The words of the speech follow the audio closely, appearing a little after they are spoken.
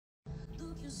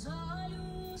Os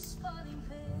olhos podem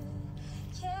ver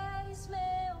que és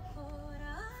meu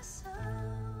coração.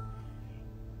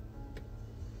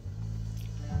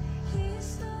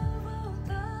 Estou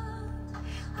voltando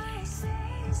à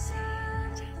essência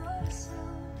de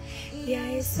adoração. E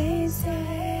a essência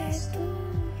és tu.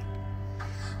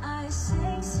 A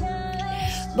essência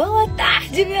és tu. Boa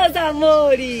tarde, meus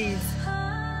amores!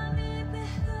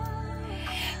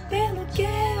 Pelo que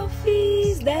eu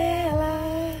fiz dela,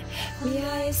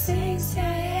 minha essência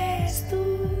és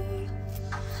tu.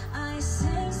 A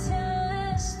essência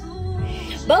és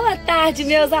tu. Boa tarde,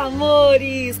 meus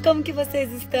amores! Como que vocês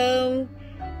estão?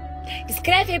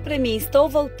 Escreve aí pra mim, estou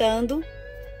voltando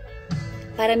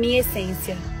para minha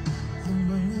essência.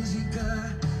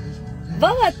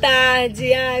 Boa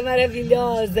tarde! Ai,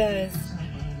 maravilhosas!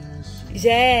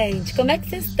 Gente, como é que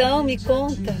vocês estão? Me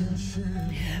conta.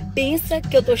 Pensa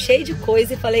que eu tô cheia de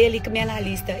coisa e falei ali com a minha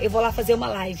analista, eu vou lá fazer uma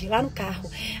live, lá no carro.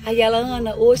 Aí ela,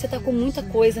 Ana, hoje você tá com muita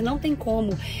coisa, não tem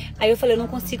como. Aí eu falei, eu não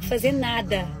consigo fazer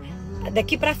nada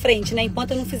daqui pra frente, né,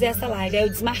 enquanto eu não fizer essa live. Aí eu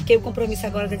desmarquei o compromisso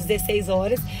agora das 16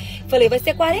 horas. Falei, vai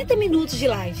ser 40 minutos de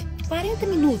live. 40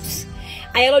 minutos.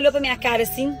 Aí ela olhou pra minha cara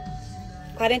assim,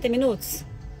 40 minutos?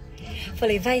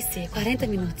 Falei, vai ser 40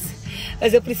 minutos.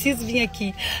 Mas eu preciso vir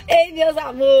aqui. Ei, meus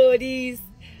amores!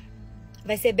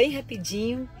 Vai ser bem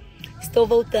rapidinho. Estou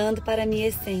voltando para a minha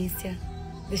essência.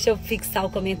 Deixa eu fixar o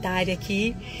comentário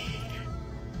aqui.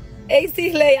 Ei,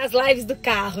 Sirley, as lives do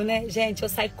carro, né? Gente, eu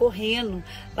saio correndo.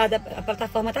 A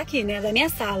plataforma tá aqui, né? Da minha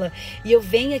sala. E eu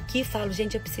venho aqui e falo,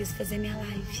 gente, eu preciso fazer minha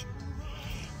live.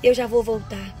 Eu já vou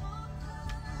voltar.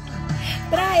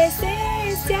 Pra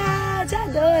essência de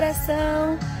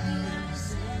adoração.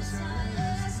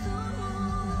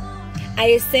 A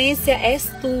essência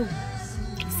és tu,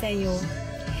 Senhor.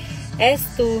 És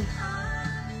tu.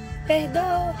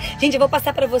 Perdoa. Gente, eu vou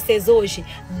passar para vocês hoje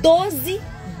 12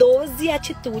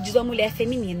 atitudes de uma mulher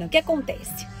feminina. O que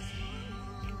acontece?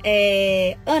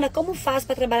 Ana, como faço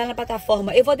para trabalhar na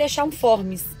plataforma? Eu vou deixar um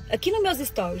forms aqui nos meus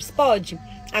stories. Pode?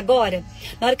 Agora,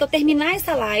 na hora que eu terminar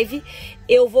essa live,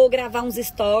 eu vou gravar uns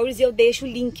stories e eu deixo o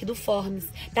link do forms,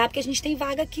 tá? Porque a gente tem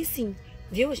vaga aqui sim.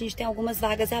 Viu? A gente tem algumas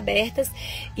vagas abertas.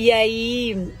 E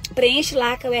aí, preenche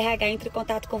lá que o RH entra em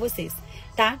contato com vocês,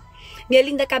 tá? Minha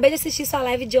linda, acabei de assistir sua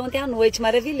live de ontem à noite,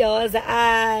 maravilhosa.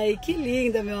 Ai, que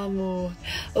linda, meu amor.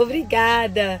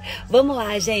 Obrigada. Vamos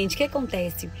lá, gente. O que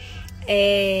acontece?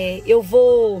 Eu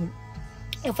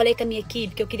falei com a minha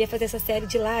equipe que eu queria fazer essa série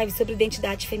de lives sobre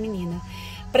identidade feminina.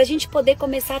 Pra gente poder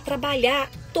começar a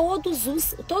trabalhar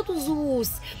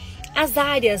as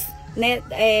áreas, né,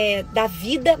 da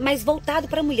vida, mas voltado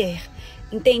para a mulher,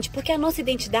 entende? Porque a nossa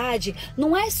identidade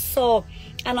não é só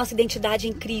a nossa identidade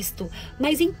em Cristo,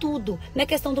 mas em tudo, na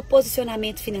questão do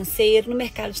posicionamento financeiro, no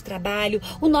mercado de trabalho,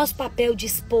 o nosso papel de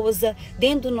esposa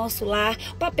dentro do nosso lar,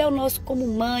 o papel nosso como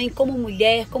mãe, como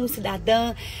mulher, como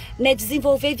cidadã, né,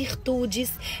 desenvolver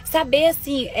virtudes, saber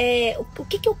assim, o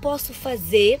que eu posso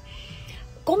fazer,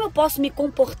 como eu posso me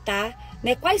comportar,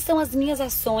 né? Quais são as minhas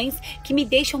ações que me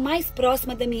deixam mais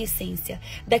próxima da minha essência,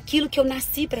 daquilo que eu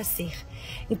nasci para ser.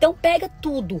 Então pega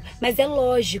tudo, mas é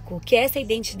lógico que essa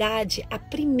identidade, a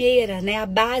primeira, né, a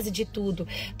base de tudo,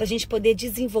 para a gente poder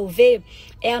desenvolver,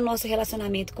 é o nosso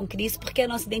relacionamento com Cristo, porque a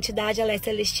nossa identidade ela é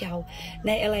celestial,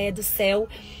 né? Ela é do céu.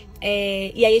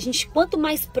 E aí a gente, quanto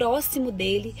mais próximo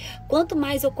dele, quanto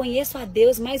mais eu conheço a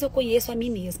Deus, mais eu conheço a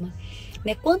mim mesma.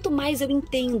 Né? Quanto mais eu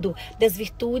entendo das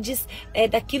virtudes,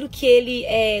 daquilo que ele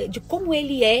de como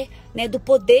ele é, né? Do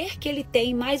poder que ele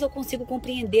tem, mais eu consigo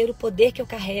compreender o poder que eu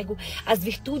carrego, as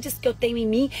virtudes que eu tenho em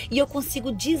mim, e eu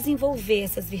consigo desenvolver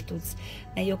essas virtudes,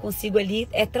 né? E eu consigo ali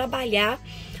trabalhar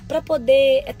para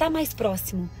poder estar mais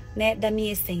próximo, né, da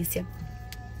minha essência.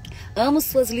 Amo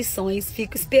suas lições,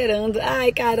 fico esperando.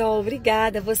 Ai, Carol,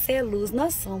 obrigada, você é luz.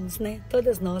 Nós somos, né?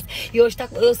 Todas nós. E hoje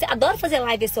eu adoro fazer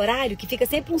live esse horário, que fica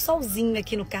sempre um solzinho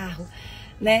aqui no carro,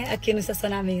 né? Aqui no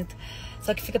estacionamento.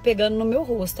 Só que fica pegando no meu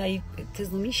rosto, aí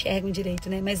vocês não me enxergam direito,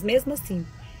 né? Mas mesmo assim,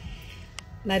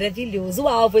 maravilhoso.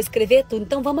 Uau, vou escrever tudo.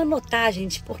 Então vamos anotar,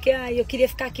 gente, porque eu queria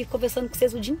ficar aqui conversando com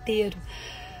vocês o dia inteiro.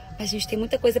 A gente tem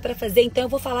muita coisa para fazer, então eu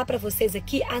vou falar para vocês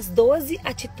aqui as 12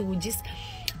 atitudes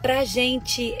pra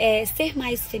gente ser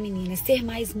mais feminina, ser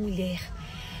mais mulher,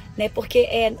 né? Porque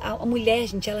a mulher,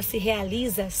 gente, ela se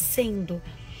realiza sendo.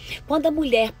 Quando a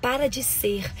mulher para de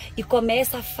ser e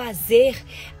começa a fazer,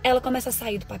 ela começa a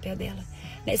sair do papel dela,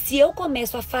 né? Se eu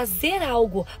começo a fazer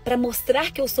algo para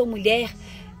mostrar que eu sou mulher,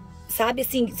 sabe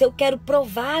assim, se eu quero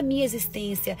provar a minha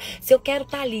existência, se eu quero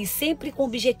estar ali sempre com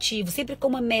objetivo, sempre com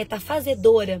uma meta,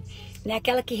 fazedora, né,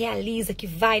 aquela que realiza, que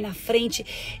vai na frente,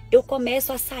 eu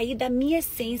começo a sair da minha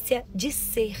essência de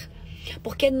ser.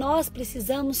 Porque nós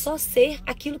precisamos só ser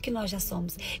aquilo que nós já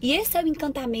somos. E esse é o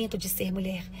encantamento de ser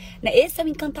mulher, né? Esse é o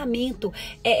encantamento,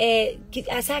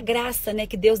 essa é a graça, né,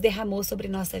 que Deus derramou sobre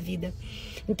nossa vida.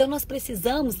 Então nós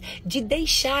precisamos de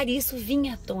deixar isso vir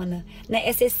à tona, né?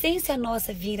 Essa essência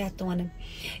nossa vir à tona.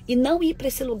 E não ir para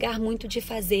esse lugar muito de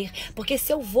fazer. Porque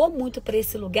se eu vou muito para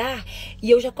esse lugar e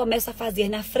eu já começo a fazer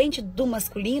na frente do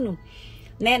masculino,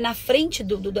 né, na frente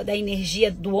da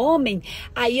energia do homem,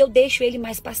 aí eu deixo ele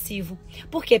mais passivo.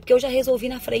 Por quê? Porque eu já resolvi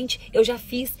na frente, eu já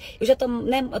fiz, eu já tô,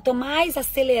 né, eu tô mais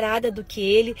acelerada do que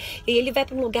ele, e ele vai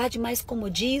para um lugar de mais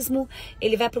comodismo,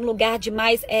 ele vai para um lugar de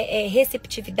mais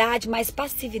receptividade, mais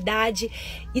passividade,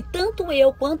 e tanto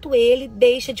eu quanto ele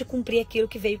deixa de cumprir aquilo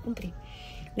que veio cumprir.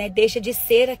 Né, deixa de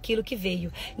ser aquilo que veio.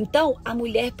 Então, a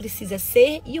mulher precisa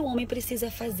ser e o homem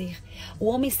precisa fazer. O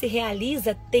homem se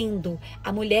realiza tendo,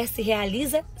 a mulher se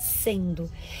realiza sendo.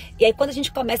 E aí, quando a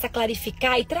gente começa a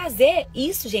clarificar e trazer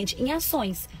isso, gente, em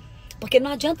ações. Porque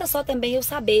não adianta só também eu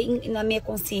saber na minha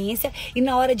consciência e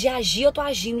na hora de agir eu tô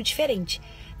agindo diferente.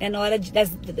 Na hora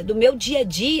do meu dia a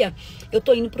dia, eu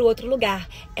tô indo para outro lugar.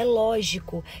 É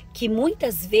lógico que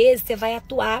muitas vezes você vai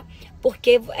atuar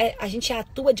porque a gente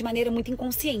atua de maneira muito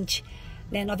inconsciente.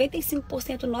 Né?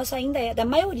 95% nosso ainda da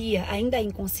maioria, ainda é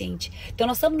inconsciente. Então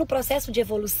nós estamos no processo de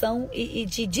evolução e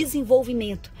de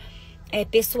desenvolvimento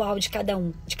pessoal de cada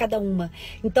uma.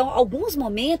 Então, alguns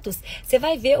momentos, você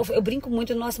vai ver, eu brinco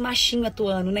muito do nosso machinho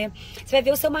atuando, né? Você vai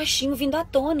ver o seu machinho vindo à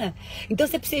tona. Então,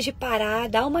 você precisa de parar,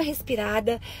 dar uma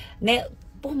respirada, né?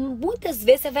 Por muitas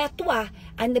vezes você vai atuar.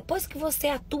 Aí depois que você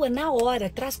atua na hora,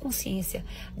 traz consciência.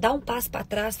 Dá um passo para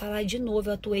trás, falar de novo,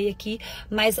 eu atuei aqui,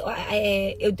 mas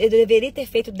eu deveria ter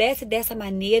feito dessa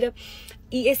maneira.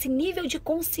 E esse nível de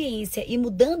consciência e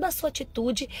mudando a sua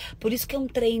atitude, por isso que é um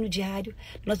treino diário.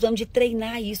 Nós vamos de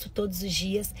treinar isso todos os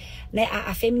dias, né?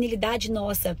 A feminilidade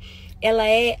nossa, ela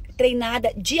é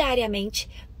treinada diariamente.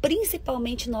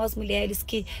 Principalmente nós mulheres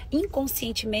que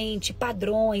inconscientemente,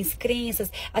 padrões,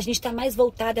 crenças, a gente está mais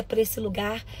voltada para esse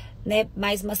lugar, né,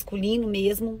 mais masculino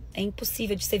mesmo. É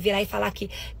impossível de você virar e falar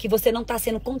que você não está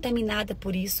sendo contaminada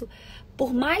por isso.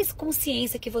 Por mais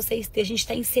consciência que você esteja, a gente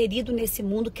está inserido nesse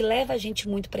mundo que leva a gente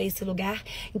muito para esse lugar.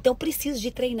 Então eu preciso de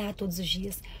treinar todos os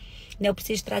dias, né? Eu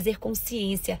preciso de trazer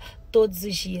consciência todos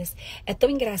os dias. É tão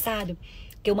engraçado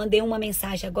que eu mandei uma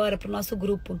mensagem agora para o nosso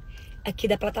grupo aqui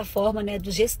da plataforma, né,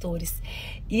 dos gestores.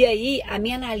 E aí, a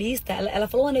minha analista, ela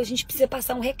falou, Ana, a gente precisa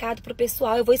passar um recado pro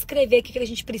pessoal, eu vou escrever o que a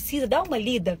gente precisa, dá uma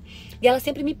lida. E ela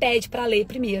sempre me pede para ler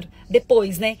primeiro,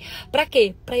 depois, né? Para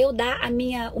quê? Para eu dar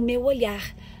o meu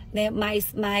olhar, né,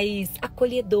 mais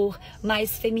acolhedor,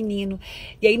 mais feminino.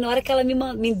 E aí, na hora que ela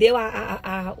me deu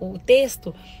o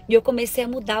texto, e eu comecei a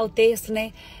mudar o texto,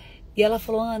 né? E ela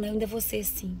falou, Ana, eu ainda vou ser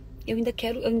assim. Eu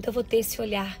ainda vou ter esse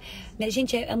olhar, né?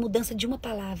 Gente, é a mudança de uma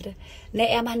palavra,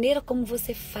 né? É a maneira como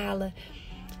você fala,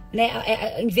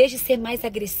 né? Em vez de ser mais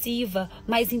agressiva,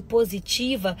 mais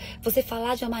impositiva, você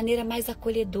falar de uma maneira mais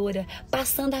acolhedora,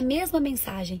 passando a mesma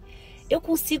mensagem. Eu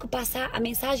consigo passar a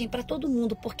mensagem para todo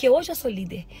mundo, porque hoje eu sou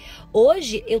líder.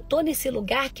 Hoje eu tô nesse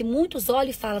lugar que muitos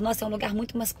olham e falam, nossa, é um lugar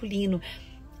muito masculino.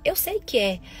 Eu sei que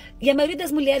é. E a maioria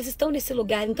das mulheres estão nesse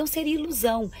lugar. Então seria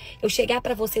ilusão eu chegar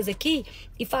para vocês aqui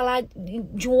e falar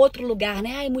de um outro lugar,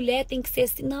 né? Ai, mulher tem que ser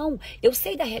assim. Não, eu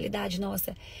sei da realidade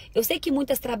nossa. Eu sei que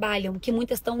muitas trabalham, que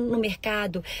muitas estão no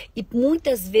mercado. E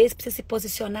muitas vezes precisa se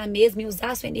posicionar mesmo e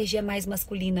usar a sua energia mais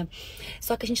masculina.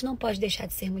 Só que a gente não pode deixar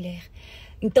de ser mulher.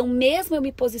 Então mesmo eu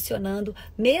me posicionando,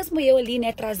 mesmo eu ali,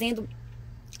 né, trazendo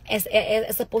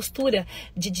essa postura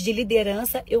de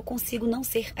liderança, eu consigo não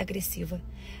ser agressiva,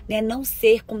 né? Não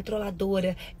ser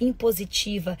controladora,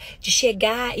 impositiva, de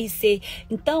chegar e ser.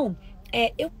 Então,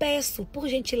 eu peço, por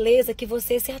gentileza, que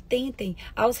vocês se atentem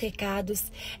aos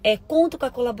recados, conto com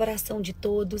a colaboração de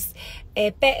todos,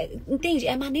 entende?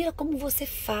 É a maneira como você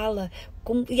fala,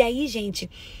 e aí, gente,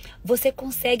 você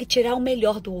consegue tirar o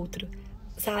melhor do outro,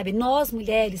 sabe? Nós,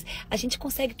 mulheres, a gente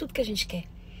consegue tudo que a gente quer.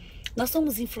 Nós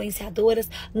somos influenciadoras,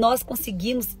 nós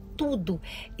conseguimos tudo.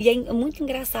 E é muito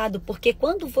engraçado, porque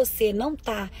quando você não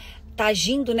tá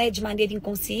agindo, né, de maneira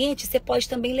inconsciente, você pode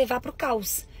também levar para o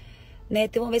caos. Né?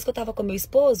 Tem uma vez que eu estava com meu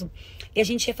esposo e a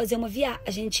gente ia fazer uma viagem.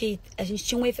 A gente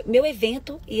tinha meu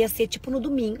evento, ia ser tipo no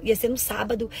domingo, ia ser no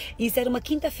sábado, e isso era uma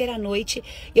quinta-feira à noite.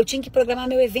 E eu tinha que programar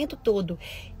meu evento todo.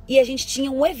 E a gente tinha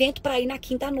um evento para ir na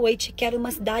quinta à noite, que era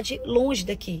uma cidade longe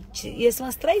daqui. Ia ser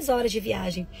umas 3 horas de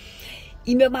viagem.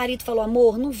 E meu marido falou,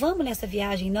 amor, não vamos nessa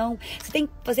viagem, não. Você tem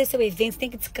que fazer seu evento, você tem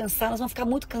que descansar, nós vamos ficar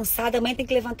muito cansadas, amanhã tem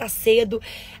que levantar cedo.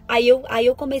 Aí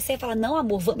eu comecei a falar, não,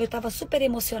 amor, vamos. Eu estava super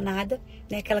emocionada,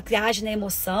 né? Aquela que age na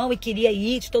emoção e queria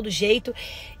ir de todo jeito.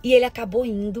 E ele acabou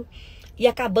indo. e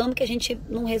acabamos que a gente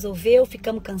não resolveu,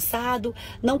 ficamos cansados,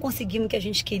 não conseguimos o que a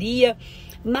gente queria.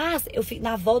 Mas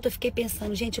na volta eu fiquei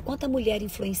pensando, gente, quanta mulher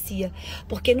influencia.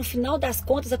 Porque no final das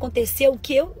contas aconteceu o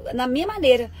que eu, na minha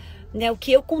maneira, né, o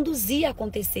que eu conduzia a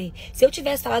acontecer. Se eu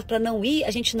tivesse falado para não ir, a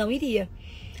gente não iria.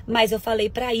 Mas eu falei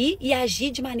para ir e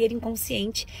agir de maneira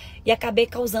inconsciente. E acabei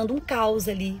causando um caos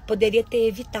ali. Poderia ter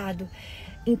evitado.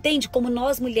 Entende como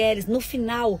nós mulheres, no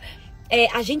final, é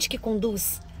a gente que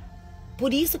conduz.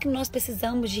 Por isso que nós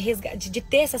precisamos de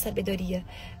ter essa sabedoria,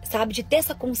 sabe? De ter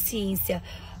essa consciência.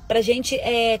 Pra gente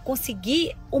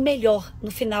conseguir o melhor no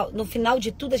final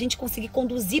de tudo, a gente conseguir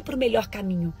conduzir para o melhor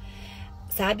caminho,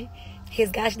 sabe?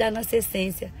 Resgate da nossa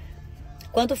essência.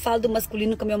 Quando eu falo do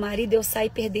masculino com meu marido, eu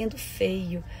saio perdendo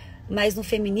feio, mas no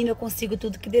feminino eu consigo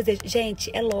tudo que desejo.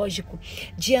 Gente, é lógico,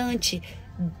 diante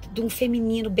de um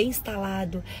feminino bem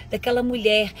instalado, daquela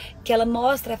mulher que ela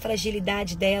mostra a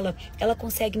fragilidade dela, ela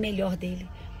consegue melhor dele,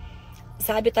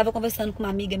 sabe? Eu estava conversando com uma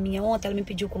amiga minha ontem, ela me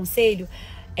pediu conselho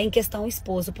em questão ao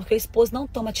esposo, porque o esposo não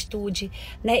toma atitude,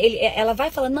 né? Ela vai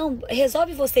falar, não,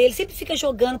 resolve você, ele sempre fica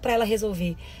jogando para ela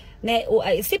resolver, né?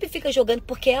 Ele sempre fica jogando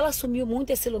porque ela assumiu muito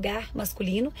esse lugar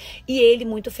masculino e ele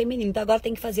muito feminino, então agora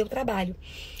tem que fazer o trabalho.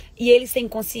 E ele sem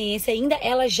consciência ainda,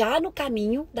 ela já no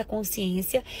caminho da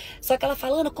consciência. Só que ela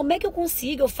falando, como é que eu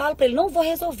consigo? Eu falo pra ele, não vou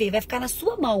resolver, vai ficar na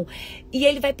sua mão. E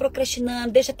ele vai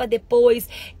procrastinando, deixa pra depois.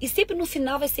 E sempre no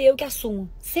final vai ser eu que assumo.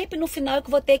 Sempre no final eu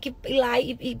que vou ter que ir lá,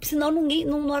 e senão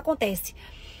não acontece.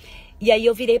 E aí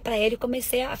eu virei pra ele e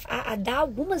comecei a dar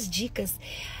algumas dicas.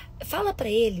 Fala pra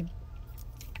ele.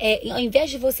 Ao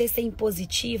invés de você ser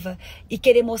impositiva e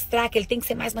querer mostrar que ele tem que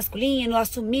ser mais masculino,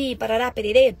 assumir, parará,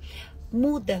 pererê,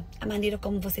 muda a maneira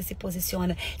como você se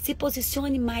posiciona. Se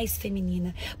posicione mais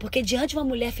feminina. Porque diante de uma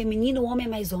mulher feminina, o homem é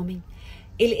mais homem.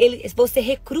 Você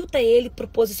recruta ele pro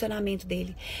posicionamento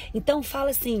dele. Então fala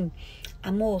assim,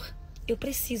 amor, eu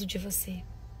preciso de você.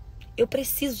 Eu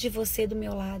preciso de você do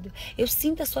meu lado. Eu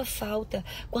sinto a sua falta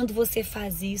quando você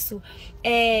faz isso.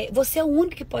 Você é o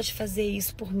único que pode fazer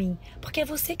isso por mim. Porque é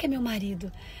você que é meu marido.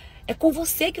 É com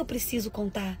você que eu preciso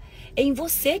contar. É em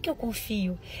você que eu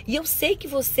confio. E eu sei que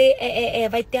você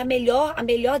vai ter a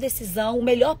melhor decisão, o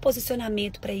melhor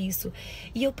posicionamento para isso.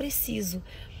 E eu preciso.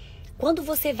 Quando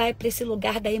você vai para esse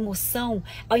lugar da emoção,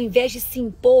 ao invés de se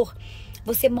impor,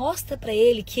 você mostra para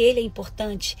ele que ele é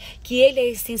importante, que ele é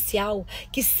essencial,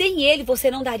 que sem ele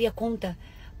você não daria conta.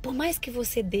 Por mais que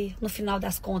você dê no final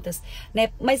das contas,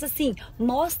 né? Mas assim,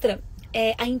 mostra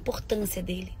a importância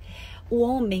dele. O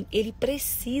homem, ele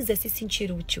precisa se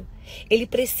sentir útil. Ele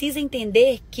precisa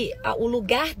entender que o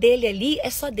lugar dele ali é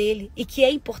só dele. E que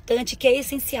é importante, que é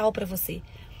essencial para você.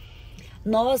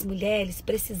 Nós, mulheres,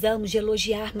 precisamos de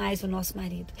elogiar mais o nosso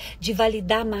marido. De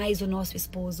validar mais o nosso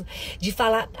esposo. De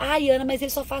falar, ai, Ana, mas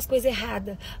ele só faz coisa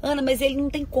errada. Ana, mas ele não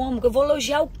tem como. Eu vou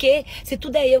elogiar o quê? Se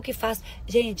tudo é eu que faço.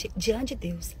 Gente, diante de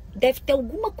Deus, deve ter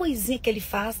alguma coisinha que ele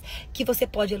faz que você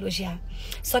pode elogiar.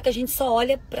 Só que a gente só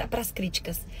olha para as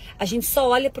críticas. A gente só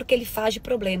olha para o que ele faz de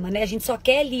problema, né? A gente só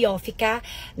quer ali, ó, ficar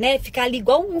ali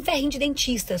igual um ferrinho de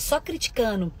dentista, só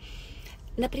criticando.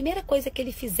 Na primeira coisa que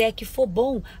ele fizer que for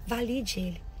bom, valide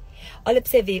ele. Olha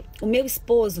para você ver, o meu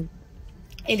esposo,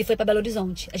 ele foi para Belo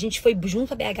Horizonte. A gente foi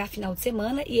junto a BH final de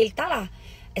semana e ele tá lá.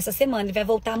 Essa semana, ele vai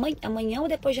voltar amanhã ou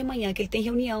depois de amanhã, que ele tem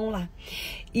reunião lá.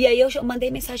 E aí eu mandei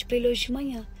mensagem para ele hoje de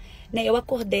manhã. Né, eu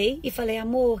acordei e falei,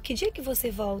 amor, que dia que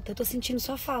você volta? Eu tô sentindo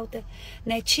sua falta,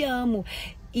 né? Te amo.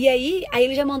 E aí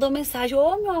ele já mandou mensagem,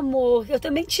 meu amor, eu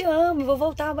também te amo, vou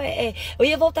voltar, eu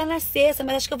ia voltar na sexta,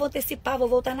 mas acho que eu vou antecipar, vou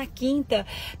voltar na quinta,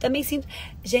 também sinto.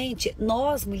 Gente,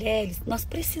 nós mulheres, nós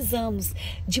precisamos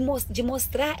de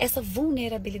mostrar essa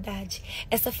vulnerabilidade,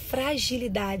 essa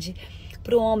fragilidade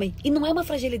pro homem. E não é uma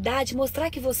fragilidade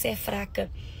mostrar que você é fraca.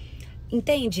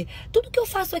 Entende? Tudo que eu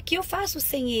faço aqui, eu faço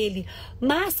sem ele.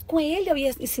 Mas com ele eu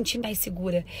ia me sentir mais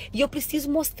segura. E eu preciso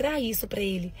mostrar isso pra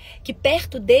ele. Que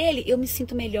perto dele eu me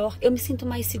sinto melhor, eu me sinto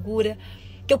mais segura.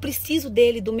 Que eu preciso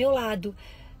dele do meu lado.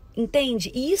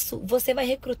 Entende? E isso você vai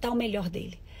recrutar o melhor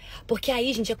dele. Porque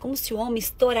aí, gente, é como se o homem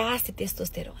estourasse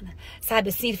testosterona. Sabe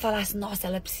assim? Ele falasse, nossa,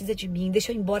 ela precisa de mim,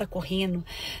 deixa eu ir embora correndo,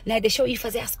 né? Deixa eu ir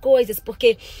fazer as coisas,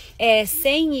 porque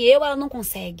sem eu ela não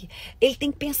consegue. Ele tem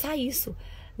que pensar isso.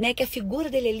 Né, que a figura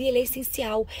dele ali, ele é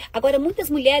essencial. Agora,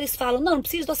 muitas mulheres falam, não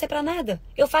preciso de você pra nada,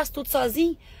 eu faço tudo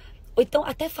sozinho. Ou então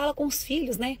até fala com os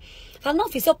filhos, né? Fala, não,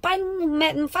 filho, seu pai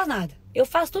não faz nada, eu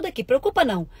faço tudo aqui, preocupa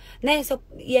não, né?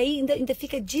 E aí ainda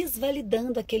fica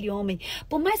desvalidando aquele homem.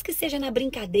 Por mais que seja na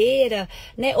brincadeira,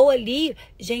 né? Ou ali,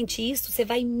 gente, isso você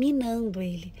vai minando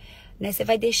ele, né? Você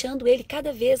vai deixando ele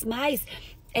cada vez mais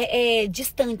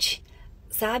distante,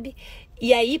 sabe?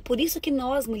 E aí, por isso que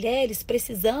nós, mulheres,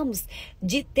 precisamos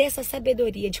de ter essa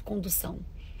sabedoria de condução,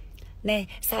 né?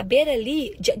 Saber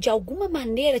ali, de alguma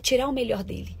maneira, tirar o melhor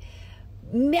dele.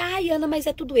 Ai, Ana, mas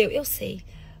é tudo eu. Eu sei.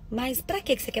 Mas pra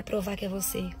que você quer provar que é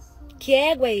você? Que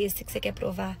ego é esse que você quer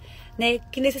provar? Né?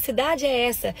 Que necessidade é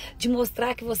essa de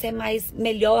mostrar que você é mais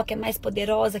melhor, que é mais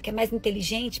poderosa, que é mais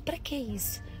inteligente? Pra que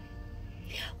isso?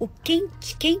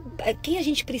 Quem a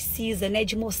gente precisa, né,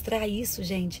 de mostrar isso,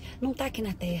 gente, não tá aqui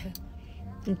na Terra.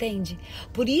 Entende?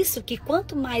 Por isso que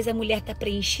quanto mais a mulher está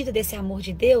preenchida desse amor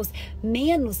de Deus,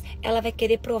 menos ela vai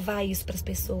querer provar isso para as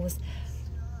pessoas.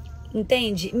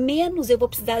 Entende? Menos eu vou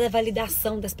precisar da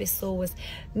validação das pessoas.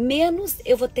 Menos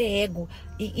eu vou ter ego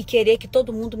e querer que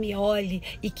todo mundo me olhe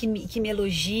e que me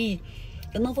elogie.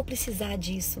 Eu não vou precisar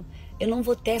disso. Eu não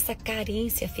vou ter essa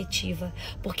carência afetiva.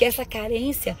 Porque essa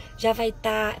carência já vai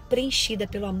estar preenchida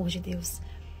pelo amor de Deus.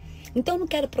 Então eu não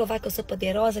quero provar que eu sou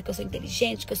poderosa, que eu sou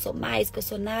inteligente, que eu sou mais, que eu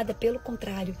sou nada. Pelo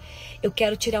contrário, eu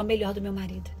quero tirar o melhor do meu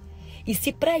marido. E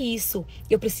se para isso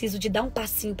eu preciso de dar um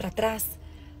passinho para trás,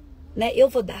 né, eu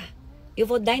vou dar. Eu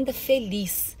vou dar ainda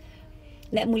feliz.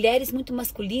 Né? Mulheres muito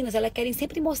masculinas, elas querem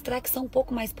sempre mostrar que são um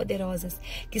pouco mais poderosas.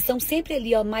 Que são sempre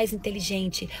ali, ó, mais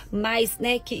inteligente, mais,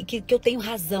 né, que eu tenho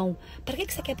razão. Para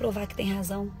que você quer provar que tem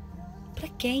razão? Para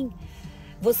quem?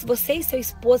 Você e seu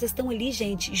esposo estão ali,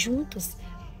 gente, juntos.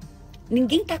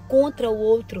 Ninguém tá contra o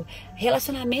outro.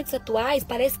 Relacionamentos atuais,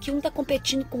 parece que um tá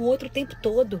competindo com o outro o tempo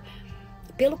todo.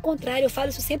 Pelo contrário, eu falo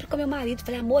isso sempre com meu marido.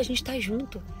 Falei, amor, a gente tá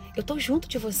junto. Eu tô junto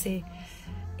de você.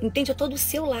 Entende? Eu tô do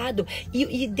seu lado.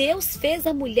 E Deus fez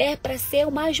a mulher para ser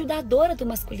uma ajudadora do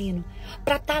masculino.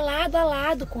 Para estar lado a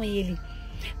lado com ele.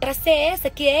 Para ser essa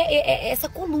que é essa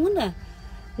coluna.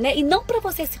 Né? E não para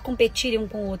você se competirem um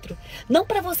com o outro. Não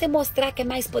para você mostrar que é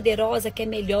mais poderosa, que é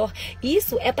melhor.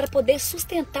 Isso é para poder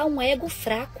sustentar um ego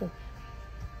fraco.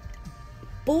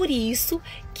 Por isso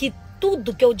que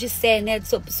tudo que eu disser, né,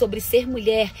 sobre ser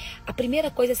mulher, a primeira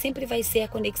coisa sempre vai ser a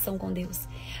conexão com Deus.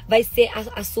 Vai ser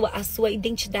a sua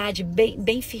identidade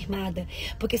bem firmada.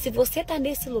 Porque se você está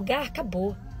nesse lugar,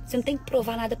 acabou. Você não tem que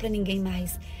provar nada para ninguém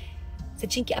mais.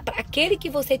 Aquele que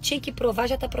você tinha que provar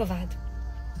já está provado.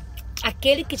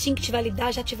 Aquele que tinha que te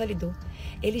validar já te validou.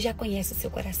 Ele já conhece o seu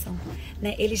coração,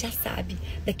 né? Ele já sabe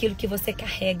daquilo que você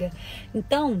carrega.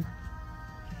 Então,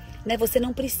 né, você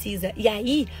não precisa. E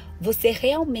aí, você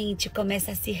realmente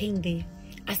começa a se render,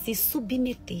 a se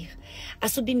submeter. A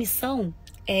submissão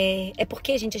é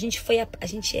porque, gente, a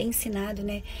gente é ensinado,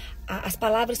 né? As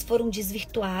palavras foram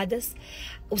desvirtuadas.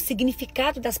 O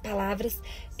significado das palavras,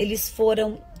 eles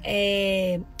foram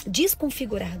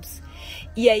desconfigurados.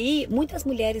 E aí, muitas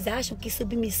mulheres acham que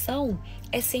submissão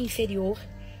é ser inferior,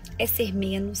 é ser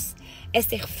menos, é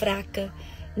ser fraca,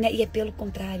 né? E é pelo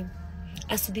contrário.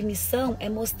 A submissão é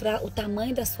mostrar o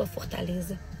tamanho da sua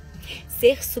fortaleza.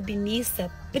 Ser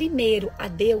submissa, primeiro, a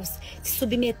Deus, se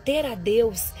submeter a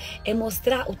Deus, é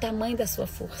mostrar o tamanho da sua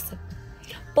força.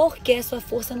 Porque a sua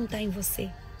força não está em você,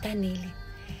 está nele.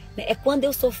 É quando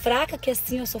eu sou fraca que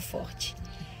assim eu sou forte.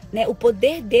 Né? O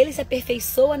poder dele se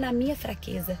aperfeiçoa na minha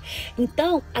fraqueza.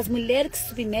 Então, as mulheres que se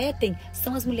submetem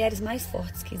são as mulheres mais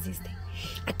fortes que existem.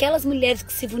 Aquelas mulheres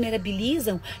que se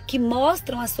vulnerabilizam, que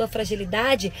mostram a sua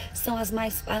fragilidade, são as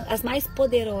mais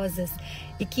poderosas.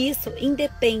 E que isso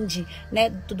independe, né,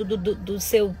 do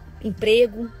seu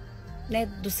emprego, né,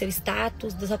 do seu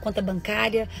status, da sua conta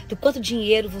bancária, do quanto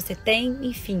dinheiro você tem,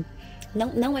 enfim.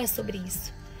 Não é sobre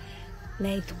isso.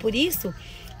 Né? Então, por isso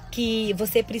que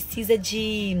você precisa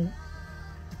de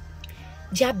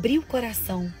abrir o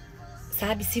coração,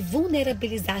 sabe? Se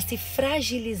vulnerabilizar, se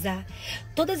fragilizar.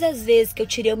 Todas as vezes que eu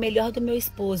tirei o melhor do meu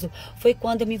esposo, foi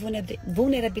quando eu me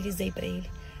vulnerabilizei para ele.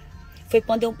 Foi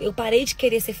quando eu parei de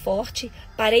querer ser forte,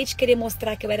 parei de querer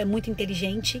mostrar que eu era muito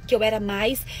inteligente, que eu era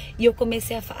mais, e eu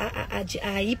comecei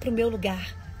a ir para o meu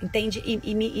lugar, entende?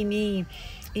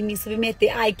 E me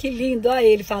submeter. Ai, que lindo, olha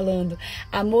ele falando.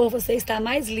 Amor, você está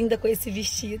mais linda com esse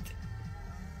vestido.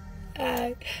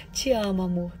 Ai, te amo,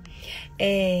 amor.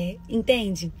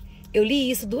 Entende? Eu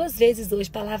li isso 2 vezes hoje,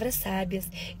 palavras sábias.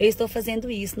 Eu estou fazendo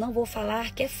isso. Não vou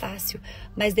falar que é fácil,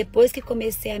 mas depois que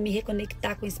comecei a me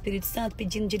reconectar com o Espírito Santo,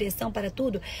 pedindo direção para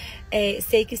tudo,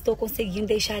 sei que estou conseguindo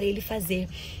deixar ele fazer.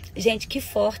 Gente, que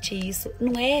forte isso.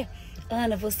 Não é...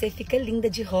 Ana, você fica linda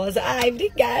de rosa. Ai,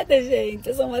 obrigada, gente.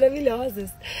 Vocês são maravilhosas.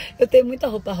 Eu tenho muita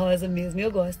roupa rosa mesmo, eu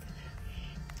gosto.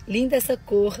 Linda essa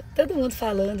cor. Todo mundo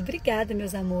falando. Obrigada,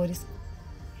 meus amores.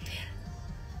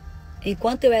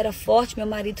 Enquanto eu era forte, meu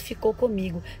marido ficou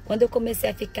comigo. Quando eu comecei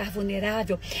a ficar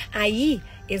vulnerável, aí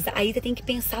você tem que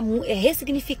pensar,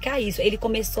 ressignificar isso. Ele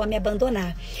começou a me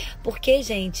abandonar. Porque,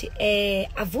 gente,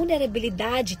 a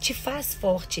vulnerabilidade te faz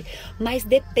forte, mas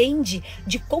depende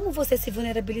de como você se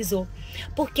vulnerabilizou.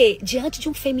 Porque diante de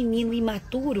um feminino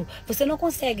imaturo, você não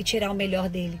consegue tirar o melhor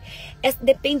dele.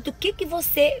 Depende do que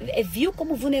você viu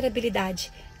como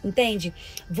vulnerabilidade. Entende?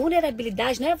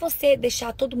 Vulnerabilidade não é você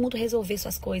deixar todo mundo resolver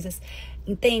suas coisas.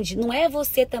 Entende? Não é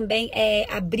você também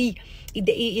abrir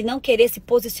e não querer se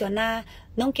posicionar,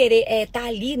 não querer estar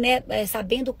ali, né,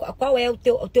 sabendo qual é o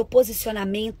teu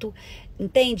posicionamento.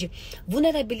 Entende?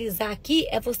 Vulnerabilizar aqui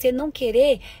é você não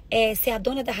querer ser a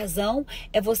dona da razão,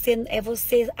 é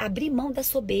você abrir mão da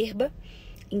soberba.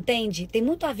 Entende? Tem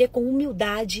muito a ver com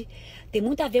humildade, tem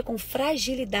muito a ver com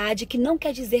fragilidade, que não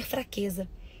quer dizer fraqueza.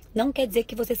 Não quer dizer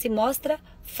que você se mostra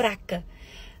fraca,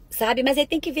 sabe? Mas aí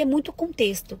tem que ver muito o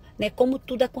contexto, né? Como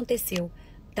tudo aconteceu,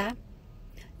 tá?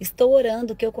 Estou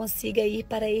orando que eu consiga ir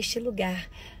para este lugar.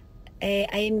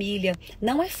 A Emília.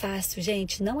 Não é fácil,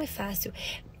 gente, não é fácil.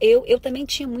 Eu também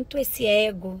tinha muito esse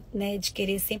ego, né? De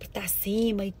querer sempre estar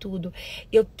acima e tudo.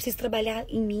 Eu preciso trabalhar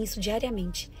em mim isso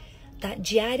diariamente, tá?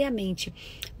 Diariamente.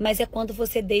 Mas é quando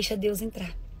você deixa Deus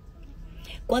entrar.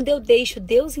 Quando eu deixo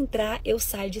Deus entrar, eu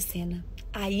saio de cena.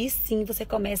 Aí sim você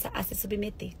começa a se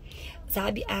submeter,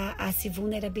 sabe? A se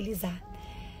vulnerabilizar.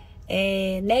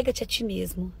 Nega-te a ti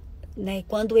mesmo, né?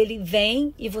 Quando ele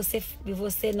vem e você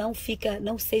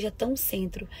não seja tão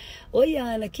centro. Oi,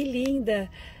 Ana, que linda!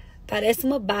 Parece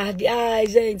uma Barbie. Ai,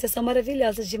 gente, vocês são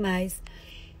maravilhosas demais.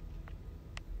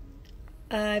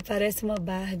 Ai, parece uma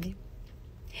Barbie.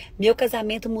 Meu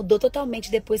casamento mudou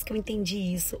totalmente depois que eu entendi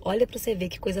isso. Olha pra você ver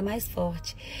que coisa mais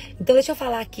forte. Então deixa eu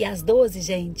falar aqui às 12,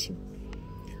 gente.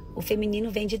 O feminino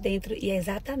vem de dentro e é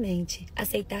exatamente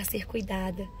aceitar ser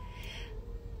cuidada.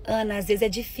 Ana, às vezes é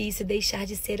difícil deixar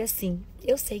de ser assim.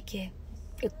 Eu sei que é.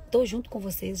 Eu tô junto com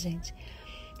vocês, gente.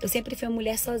 Eu sempre fui uma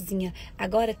mulher sozinha.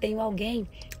 Agora tenho alguém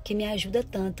que me ajuda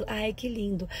tanto. Ai, que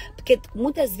lindo. Porque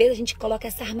muitas vezes a gente coloca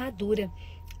essa armadura,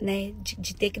 né?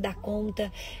 De ter que dar conta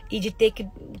e de ter que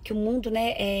o mundo,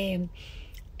 né?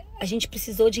 A gente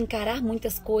precisou de encarar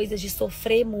muitas coisas, de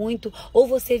sofrer muito. Ou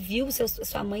você viu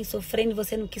sua mãe sofrendo e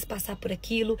você não quis passar por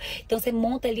aquilo. Então você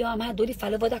monta ali uma armadura e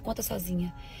fala, eu vou dar conta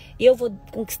sozinha. Eu vou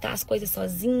conquistar as coisas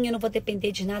sozinha, não vou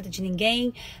depender de nada de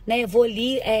ninguém, né? Eu vou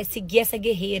ali seguir essa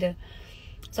guerreira.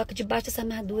 Só que debaixo dessa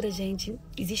armadura, gente,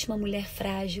 existe uma mulher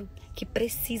frágil que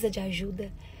precisa de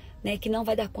ajuda, né? Que não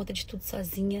vai dar conta de tudo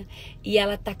sozinha. E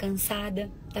ela tá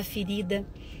cansada, tá ferida,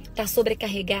 tá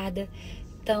sobrecarregada.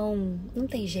 Então, não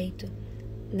tem jeito,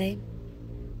 né?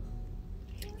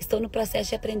 Estou no processo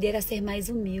de aprender a ser mais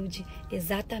humilde.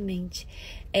 Exatamente.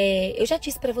 Eu já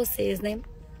disse para vocês, né?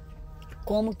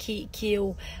 Como que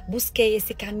eu busquei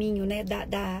esse caminho, né?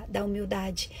 Da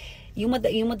humildade. E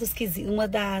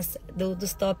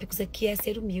dos tópicos aqui é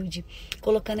ser humilde.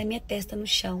 Colocando a minha testa no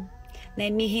chão.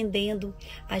 Né, me rendendo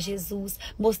a Jesus.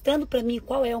 Mostrando para mim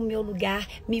qual é o meu lugar.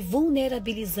 Me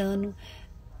vulnerabilizando.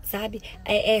 Sabe?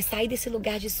 Sair desse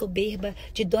lugar de soberba,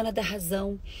 de dona da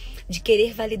razão, de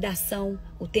querer validação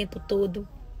o tempo todo.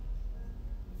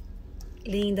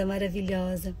 Linda,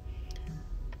 maravilhosa.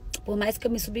 Por mais que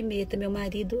eu me submeta, meu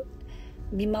marido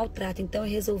me maltrata. Então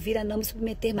eu resolvi a não me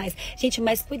submeter mais. Gente,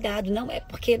 mas cuidado, não é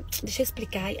porque... Deixa eu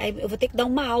explicar. Eu vou ter que dar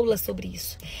uma aula sobre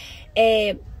isso.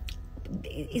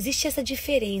 Existe essa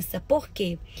diferença. Por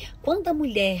quê? Quando a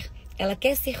mulher... ela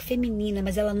quer ser feminina,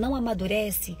 mas ela não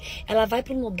amadurece, ela vai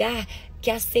para um lugar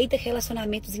que aceita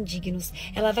relacionamentos indignos.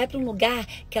 Ela vai para um lugar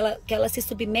que ela se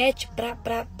submete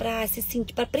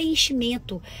para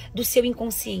preenchimento do seu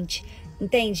inconsciente.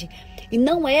 Entende? E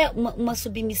não é uma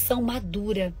submissão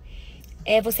madura.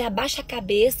 Você abaixa a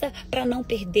cabeça para não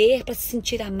perder, para se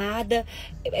sentir amada.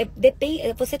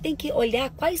 Você tem que olhar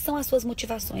quais são as suas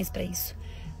motivações para isso.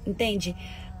 Entende?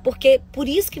 Porque por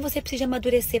isso que você precisa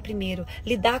amadurecer primeiro,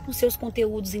 lidar com seus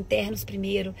conteúdos internos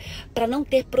primeiro, para não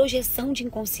ter projeção de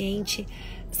inconsciente,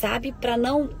 sabe? Para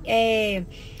não...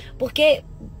 Porque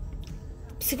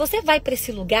se você vai para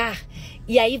esse lugar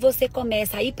e aí você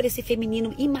começa a ir para esse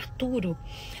feminino imaturo,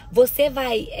 você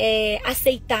vai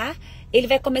aceitar, ele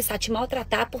vai começar a te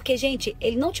maltratar, porque, gente,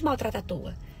 ele não te maltrata à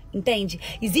toa, entende?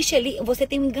 Existe ali, você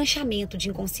tem um enganchamento de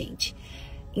inconsciente.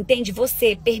 Entende?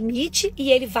 Você permite e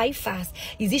ele vai e faz.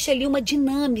 Existe ali uma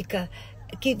dinâmica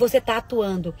que você está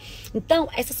atuando. Então,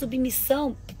 essa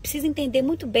submissão, precisa entender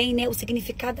muito bem, né, o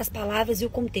significado das palavras e o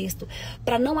contexto,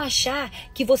 para não achar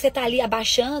que você está ali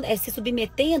abaixando, se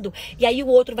submetendo, e aí o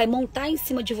outro vai montar em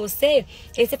cima de você,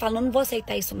 e aí você fala, não vou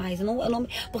aceitar isso mais,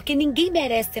 porque ninguém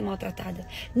merece ser maltratada.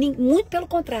 Muito pelo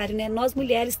contrário, né, nós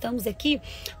mulheres estamos aqui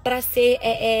para ser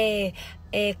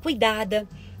cuidada,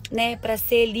 né, para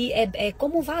ser ali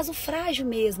como um vaso frágil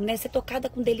mesmo, né, ser tocada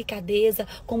com delicadeza,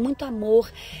 com muito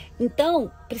amor. Então,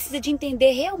 precisa de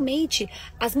entender realmente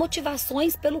as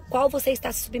motivações pelo qual você está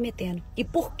se submetendo e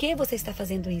por que você está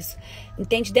fazendo isso,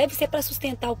 entende? Deve ser para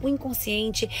sustentar algum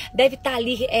inconsciente, deve estar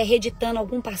ali reeditando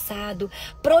algum passado,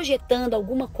 projetando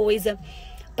alguma coisa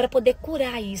para poder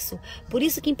curar isso. Por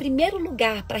isso que, em primeiro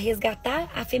lugar, para resgatar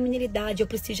a feminilidade, eu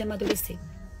preciso de amadurecer.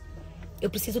 Eu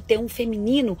preciso ter um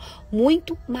feminino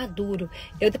muito maduro.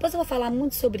 Depois eu vou falar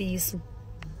muito sobre isso,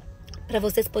 para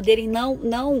vocês poderem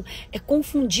não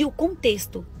confundir o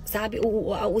contexto, sabe?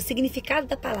 O significado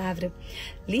da palavra.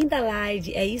 Linda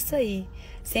live, é isso aí.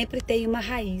 Sempre tem uma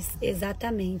raiz,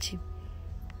 exatamente.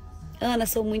 Ana,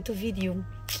 sou muito viril.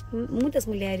 Muitas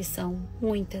mulheres são,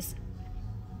 muitas.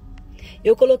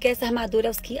 Eu coloquei essa armadura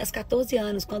aos 14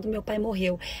 anos, quando meu pai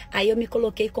morreu. Aí eu me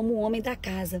coloquei como o homem da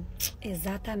casa.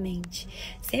 Exatamente.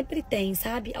 Sempre tem,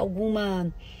 sabe,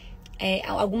 alguma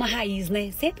raiz,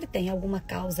 né? Sempre tem alguma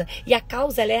causa. E a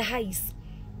causa, ela é a raiz,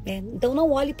 né? Então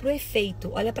não olhe para o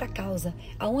efeito, olha para a causa.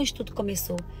 Aonde tudo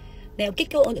começou, né? O que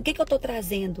eu tô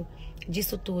trazendo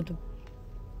disso tudo?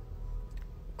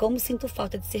 Como sinto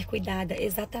falta de ser cuidada.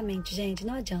 Exatamente, gente,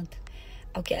 não adianta.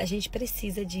 A gente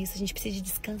precisa disso, a gente precisa de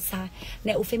descansar,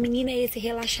 né? O feminino é esse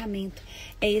relaxamento,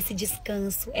 é esse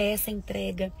descanso, é essa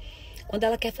entrega. Quando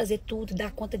ela quer fazer tudo,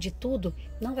 dar conta de tudo,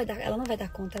 ela não vai dar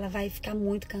conta, ela vai ficar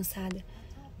muito cansada.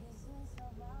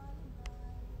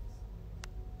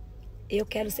 Eu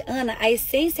quero ser... Ana, a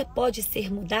essência pode ser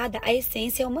mudada? A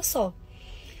essência é uma só,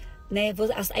 né?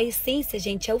 A essência,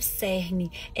 gente, é o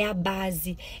cerne, é a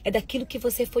base, é daquilo que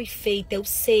você foi feita, é o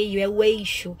seio, é o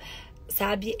eixo,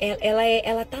 sabe?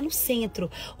 Ela tá no centro.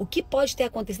 O que pode ter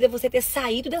acontecido é você ter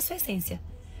saído da sua essência.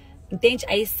 Entende?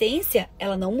 A essência,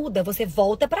 ela não muda, você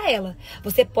volta para ela.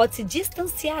 Você pode se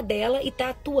distanciar dela e tá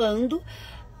atuando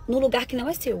no lugar que não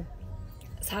é seu,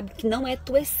 sabe? Que não é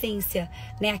tua essência,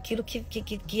 né? Aquilo que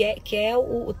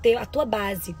é a tua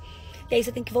base. E aí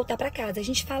você tem que voltar para casa. A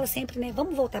gente fala sempre, né?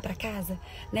 Vamos voltar para casa,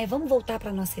 né? Vamos voltar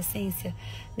para nossa essência,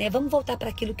 né? Vamos voltar para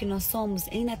aquilo que nós somos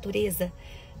em natureza.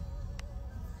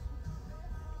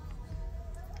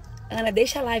 Ana,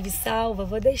 deixa a live salva.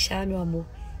 Vou deixar, meu amor.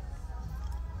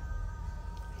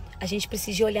 A gente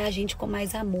precisa olhar a gente com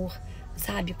mais amor,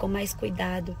 sabe? Com mais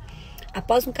cuidado.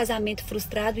 Após um casamento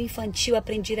frustrado e infantil,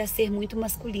 aprendi a ser muito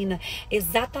masculina.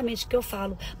 Exatamente o que eu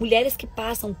falo. Mulheres que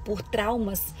passam por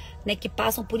traumas, né, que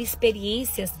passam por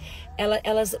experiências,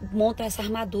 elas montam essa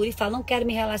armadura e falam, não quero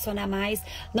me relacionar mais,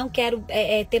 não quero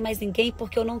ter mais ninguém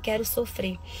porque eu não quero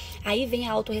sofrer. Aí vem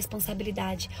a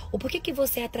autorresponsabilidade. O porquê que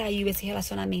você atraiu esse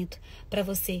relacionamento para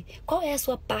você? Qual é a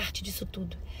sua parte disso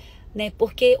tudo? Né?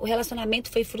 Porque o relacionamento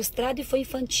foi frustrado e foi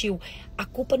infantil. A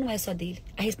culpa não é só dele,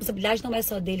 a responsabilidade não é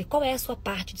só dele. Qual é a sua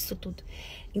parte disso tudo?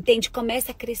 Entende?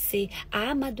 Começa a crescer,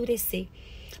 a amadurecer,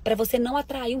 para você não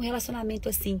atrair um relacionamento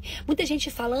assim. Muita gente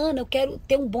fala, Ana, eu quero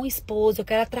ter um bom esposo, eu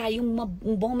quero atrair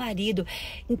um bom marido.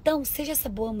 Então, seja essa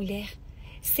boa mulher.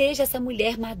 Seja essa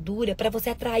mulher madura, para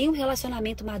você atrair um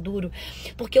relacionamento maduro.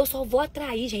 Porque eu só vou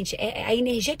atrair, gente, a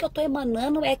energia que eu tô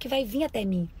emanando é que vai vir até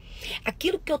mim.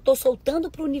 Aquilo que eu tô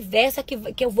soltando para o universo é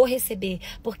que eu vou receber,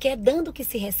 porque é dando que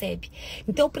se recebe.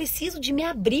 Então eu preciso de me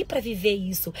abrir para viver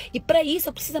isso. E para isso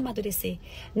eu preciso amadurecer,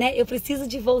 né? Eu preciso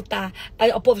de voltar.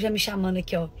 O povo já me chamando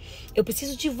aqui, ó. Eu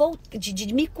preciso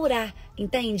de me curar,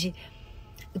 entende?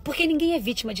 Porque ninguém é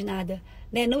vítima de nada,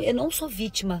 né? Eu não sou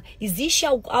vítima. Existe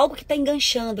algo que está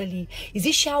enganchando ali.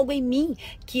 Existe algo em mim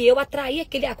que eu atraí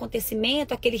aquele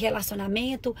acontecimento, aquele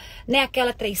relacionamento, né?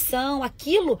 Aquela traição,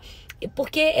 aquilo,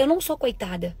 porque eu não sou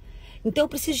coitada. Então eu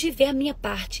preciso de ver a minha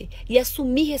parte e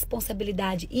assumir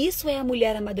responsabilidade. Isso é a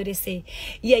mulher amadurecer.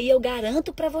 E aí eu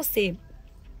garanto para você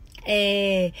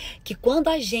que quando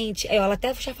a gente... ela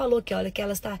até já falou aqui, olha, que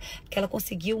ela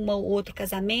conseguiu um outro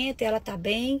casamento e ela tá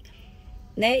bem,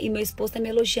 né? E meu esposo tá me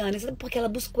elogiando, porque ela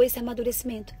buscou esse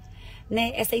amadurecimento,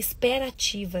 né? Essa espera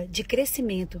ativa de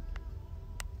crescimento.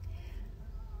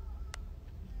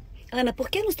 Ana, por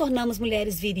que nos tornamos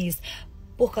mulheres viris?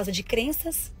 Por causa de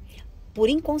crenças, por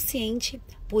inconsciente,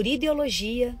 por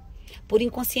ideologia, por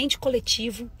inconsciente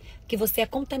coletivo, que você é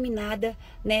contaminada,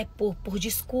 né, por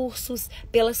discursos,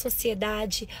 pela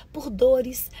sociedade, por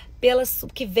dores,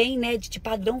 que vem, né, de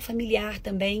padrão familiar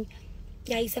também.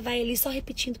 E aí você vai ali só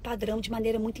repetindo o padrão de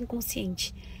maneira muito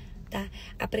inconsciente, tá?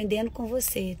 Aprendendo com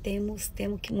você. Temos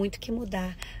muito que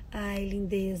mudar. Ai,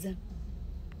 lindeza.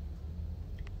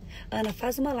 Ana,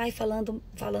 faz uma live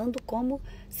falando como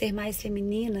ser mais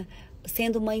feminina,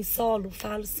 sendo mãe solo.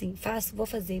 Falo sim, faço, vou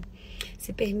fazer.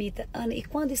 Se permita. Ana, e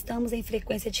quando estamos em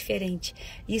frequência diferente?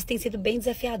 Isso tem sido bem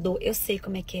desafiador. Eu sei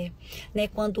como é que é, né?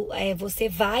 Quando você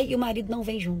vai e o marido não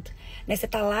vem junto, né? Você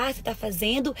tá lá, você tá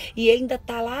fazendo e ele ainda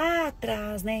tá lá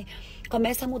atrás, né?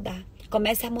 Começa a mudar.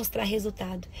 Começa a mostrar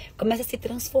resultado, começa a se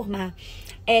transformar.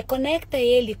 Conecta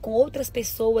ele com outras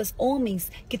pessoas, homens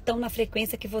que estão na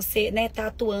frequência que você, né, tá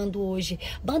atuando hoje.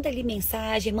 Manda ali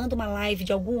mensagem, manda uma live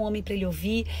de algum homem para ele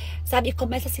ouvir, sabe? E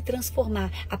começa a se transformar.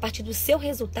 A partir do seu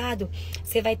resultado,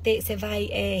 você vai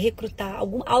recrutar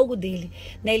algo dele,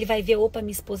 né? Ele vai ver, opa,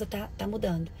 minha esposa tá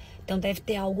mudando. Então deve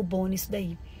ter algo bom nisso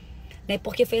daí. Né?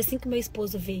 Porque foi assim que meu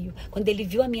esposo veio. Quando ele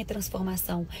viu a minha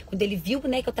transformação, quando ele viu,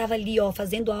 né, que eu estava ali, ó,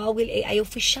 fazendo algo, aí eu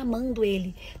fui chamando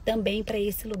ele também para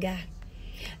esse lugar.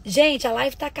 Gente, a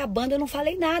live tá acabando, eu não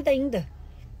falei nada ainda.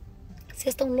 Vocês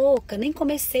estão loucas? Nem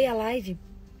comecei a live.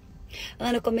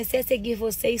 Ana, eu comecei a seguir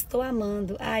você e estou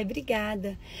amando. Ai,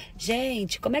 obrigada.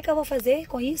 Gente, como é que eu vou fazer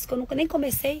com isso? Que eu nem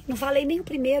comecei, não falei nem o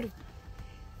primeiro.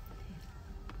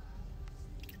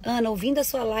 Ana, ouvindo a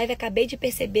sua live, acabei de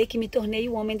perceber que me tornei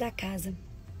o homem da casa.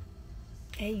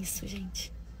 É isso,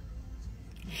 gente.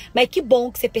 Mas que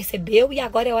bom que você percebeu e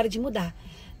agora é hora de mudar,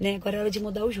 né? Agora é hora de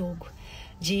mudar o jogo.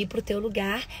 De ir pro teu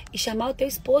lugar e chamar o teu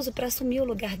esposo para assumir o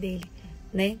lugar dele,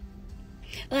 né?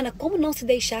 Ana, como não se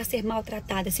deixar ser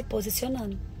maltratada? Se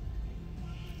posicionando.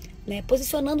 Né?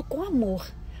 Posicionando com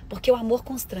amor, porque o amor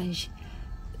constrange,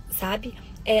 sabe?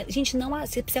 Gente,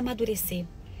 você precisa amadurecer.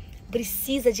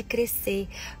 Precisa de crescer,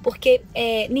 porque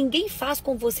ninguém faz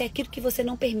com você aquilo que você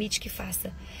não permite que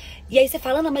faça. E aí você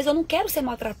fala, Ana, mas eu não quero ser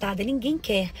maltratada. Ninguém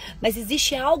quer, mas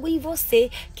existe algo em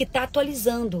você que está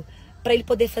atualizando para ele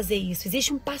poder fazer isso.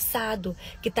 Existe um passado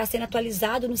que está sendo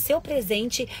atualizado no seu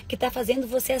presente, que está fazendo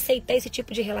você aceitar esse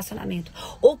tipo de relacionamento,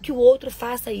 ou que o outro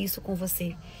faça isso com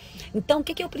você. Então, o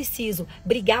que eu preciso?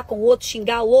 Brigar com o outro,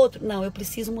 xingar o outro? Não, eu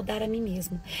preciso mudar a mim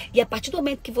mesmo. E a partir do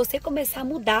momento que você começar a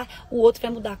mudar, o outro vai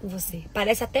mudar com você.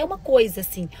 Parece até uma coisa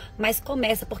assim, mas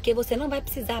começa, porque você não vai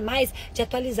precisar mais de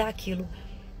atualizar aquilo.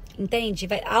 Entende?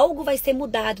 Algo vai ser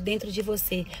mudado dentro de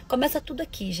você. Começa tudo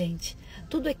aqui, gente.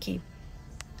 Tudo aqui.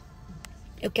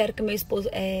 Eu quero que o meu esposo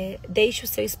deixe o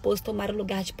seu esposo tomar o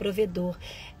lugar de provedor.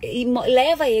 E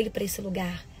leva ele para esse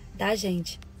lugar, tá,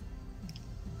 gente?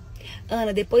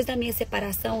 Ana, depois da minha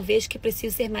separação, vejo que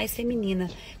preciso ser mais feminina.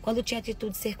 Quando tinha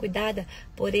atitude de ser cuidada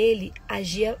por ele,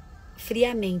 agia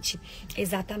friamente.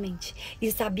 Exatamente.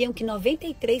 E sabiam que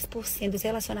 93% dos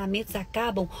relacionamentos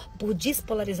acabam por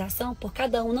despolarização, por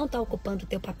cada um não estar ocupando o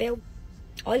teu papel?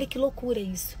 Olha que loucura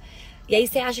isso. E aí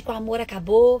você acha que o amor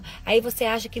acabou, aí você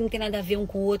acha que não tem nada a ver um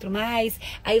com o outro mais,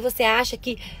 aí você acha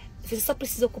que você só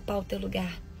precisa ocupar o teu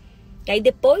lugar. E aí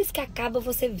depois que acaba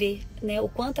você vê, né, o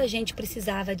quanto a gente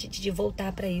precisava de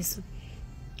voltar para isso.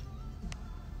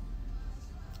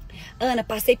 Ana,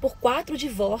 passei por 4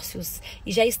 divórcios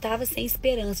e já estava sem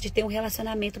esperança de ter um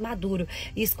relacionamento maduro.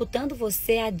 E escutando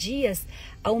você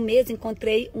há um mês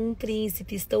encontrei um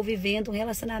príncipe. Estou vivendo um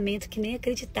relacionamento que nem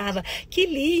acreditava. Que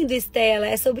lindo, Estela.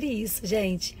 É sobre isso,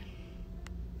 gente.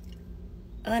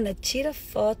 Ana, tira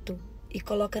foto e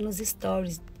coloca nos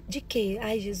stories. De quê?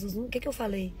 Ai, Jesus, o que eu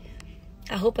falei?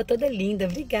 A roupa toda linda.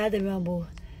 Obrigada, meu amor.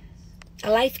 A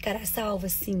live ficará salva,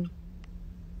 sim.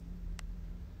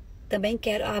 Também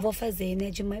quero, vou fazer, né,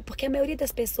 de mãe, porque a maioria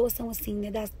das pessoas são assim, né,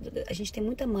 a gente tem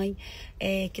muita mãe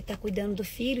que tá cuidando do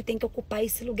filho e tem que ocupar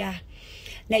esse lugar,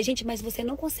 né, gente, mas você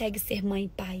não consegue ser mãe e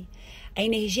pai. A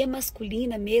energia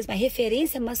masculina mesmo, a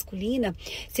referência masculina,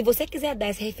 se você quiser dar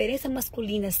essa referência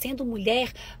masculina sendo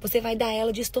mulher, você vai dar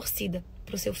ela distorcida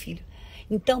pro seu filho.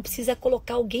 Então, precisa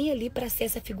colocar alguém ali para ser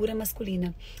essa figura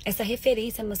masculina, essa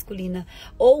referência masculina.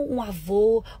 Ou um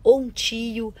avô, ou um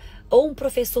tio, ou um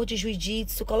professor de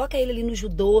jiu-jitsu. Coloca ele ali no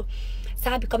judô,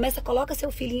 sabe? Coloca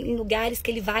seu filho em lugares que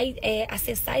ele vai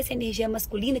acessar essa energia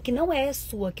masculina que não é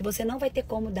sua, que você não vai ter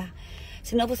como dar.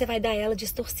 Senão você vai dar ela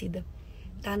distorcida,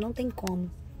 tá? Não tem como.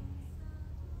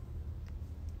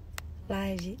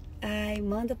 Laje, ai,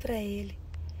 manda para ele.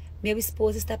 Meu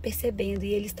esposo está percebendo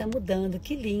e ele está mudando.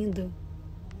 Que lindo.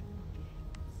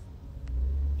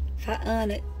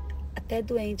 Ana, até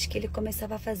doente, que ele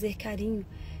começava a fazer carinho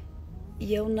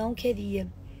e eu não queria.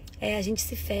 A gente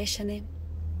se fecha, né?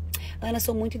 Ana,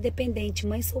 sou muito independente,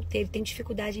 mãe solteira, tenho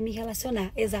dificuldade em me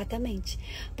relacionar. Exatamente.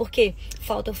 Porque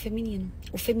falta o feminino.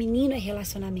 O feminino é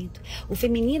relacionamento. O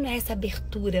feminino é essa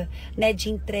abertura, né, de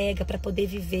entrega para poder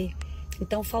viver.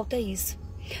 Então falta isso.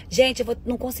 Gente,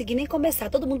 não consegui nem começar.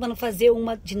 Todo mundo vai fazer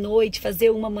uma de noite, fazer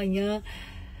uma amanhã.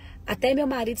 Até meu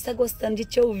marido está gostando de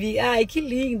te ouvir. Ai, que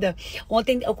linda.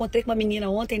 Ontem, eu encontrei com uma menina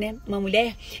ontem, né? Uma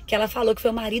mulher, que ela falou que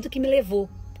foi o marido que me levou,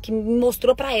 que me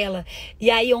mostrou pra ela. E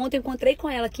aí ontem eu encontrei com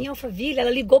ela aqui em Alphaville,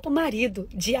 ela ligou pro marido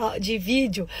de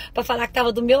vídeo pra falar que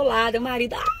tava do meu lado. O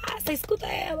marido, você escuta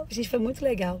ela. Gente, foi muito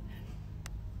legal.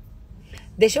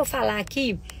 Deixa eu falar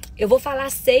aqui, eu vou falar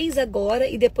 6 agora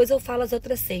e depois eu falo as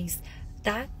outras 6,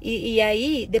 tá? E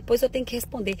aí, depois eu tenho que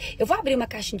responder. Eu vou abrir uma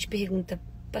caixinha de pergunta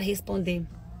pra responder.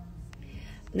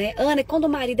 Né? Ana, e quando o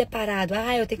marido é parado?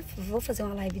 Vou fazer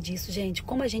uma live disso, gente.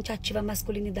 Como a gente ativa a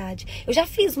masculinidade. Eu já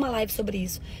fiz uma live sobre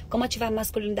isso. Como ativar a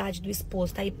masculinidade do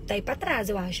esposo. Tá aí pra trás,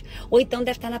 eu acho. Ou então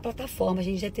deve estar na plataforma. A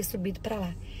gente deve ter subido pra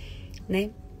lá. Né?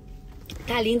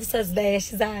 Tá lindo essas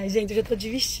vestes. Ai, gente, eu já tô de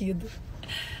vestido.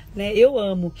 Né? Eu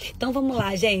amo. Então vamos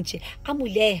lá, gente. A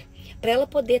mulher, para ela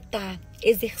poder estar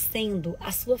exercendo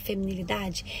a sua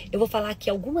feminilidade, eu vou falar aqui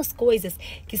algumas coisas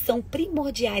que são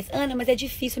primordiais. Ana, mas é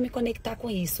difícil me conectar com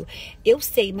isso. Eu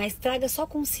sei, mas traga só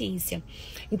consciência.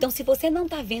 Então, se você não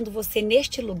tá vendo você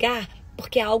neste lugar,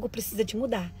 porque algo precisa de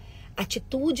mudar.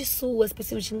 Atitudes suas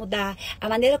precisam de mudar. A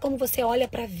maneira como você olha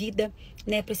para a vida,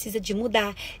 né, precisa de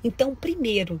mudar. Então,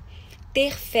 primeiro,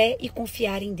 ter fé e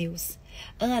confiar em Deus.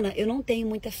 Ana, eu não tenho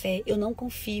muita fé, eu não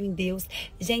confio em Deus.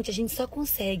 Gente, a gente só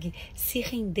consegue se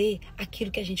render àquilo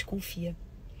que a gente confia.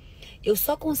 Eu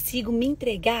só consigo me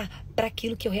entregar para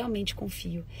aquilo que eu realmente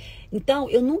confio. Então,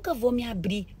 eu nunca vou me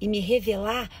abrir e me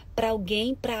revelar para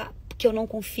alguém que eu não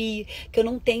confio, que eu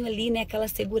não tenho ali, né, aquela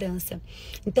segurança.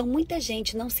 Então, muita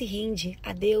gente não se rende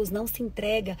a Deus, não se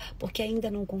entrega porque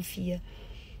ainda não confia.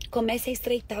 Comece a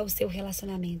estreitar o seu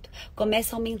relacionamento.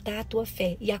 Comece a aumentar a tua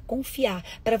fé e a confiar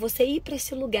para você ir para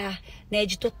esse lugar, né,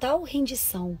 de total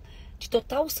rendição, de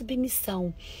total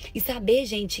submissão. E saber,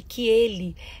 gente, que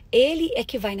Ele é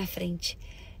que vai na frente.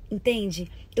 Entende?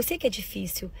 Eu sei que é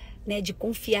difícil, né, de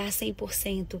confiar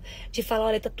 100%, de falar,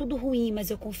 olha, tá tudo ruim,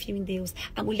 mas eu confio em Deus.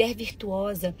 A mulher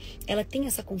virtuosa, ela tem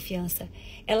essa confiança.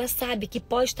 Ela sabe que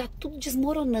pode estar tudo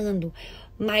desmoronando,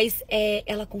 mas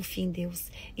ela confia em Deus.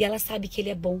 E ela sabe que Ele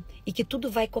é bom e que tudo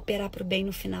vai cooperar para o bem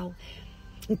no final.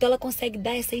 Então ela consegue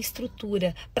dar essa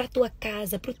estrutura para tua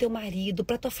casa, para o teu marido,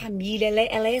 para tua família.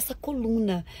 Ela é essa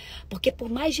coluna, porque por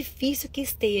mais difícil que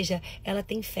esteja, ela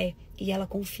tem fé e ela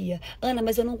confia. Ana,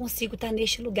 mas eu não consigo estar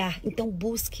neste lugar. Então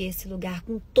busque esse lugar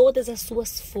com todas as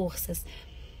suas forças.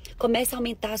 Comece a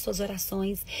aumentar as suas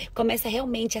orações, comece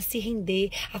realmente a se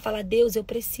render, a falar, Deus, eu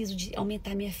preciso de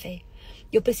aumentar minha fé.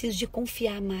 Eu preciso de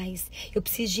confiar mais. Eu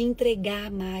preciso de entregar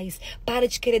mais. Para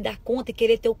de querer dar conta e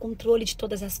querer ter o controle de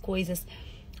todas as coisas.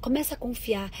 Começa a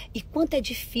confiar. E quanto é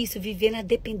difícil viver na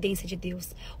dependência de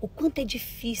Deus. O quanto é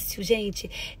difícil, gente,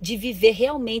 de viver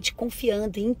realmente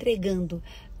confiando e entregando.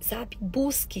 Sabe?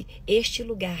 Busque este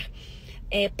lugar.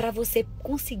 Para você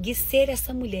conseguir ser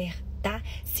essa mulher, tá?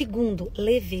 Segundo,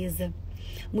 leveza.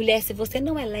 Mulher, se você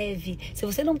não é leve, se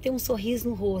você não tem um sorriso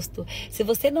no rosto, se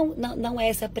você não é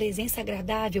essa presença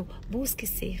agradável, busque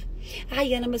ser.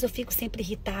 Ai, Ana, mas eu fico sempre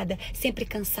irritada, sempre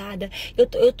cansada,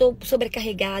 eu tô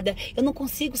sobrecarregada, eu não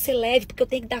consigo ser leve porque eu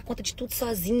tenho que dar conta de tudo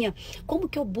sozinha. Como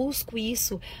que eu busco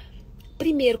isso?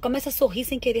 Primeiro, começa a sorrir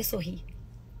sem querer sorrir.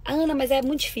 Ana, mas é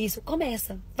muito difícil.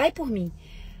 Começa, vai por mim.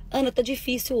 Ana, tá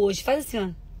difícil hoje. Faz assim, ó.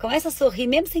 Começa a sorrir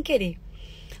mesmo sem querer.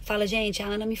 Fala, gente, a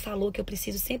Ana me falou que eu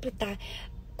preciso sempre estar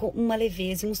com uma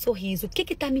leveza, um sorriso. O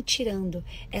que está me tirando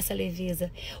essa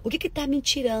leveza? O que está me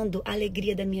tirando a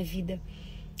alegria da minha vida?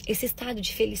 Esse estado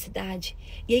de felicidade.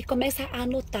 E aí começa a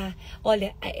anotar.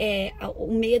 Olha,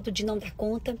 o medo de não dar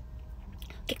conta.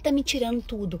 O que está me tirando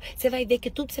tudo? Você vai ver que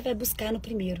tudo você vai buscar no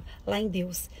primeiro, lá em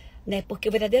Deus. Né? Porque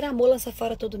o verdadeiro amor lança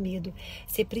fora todo medo.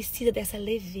 Você precisa dessa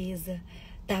leveza.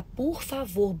 Tá? Por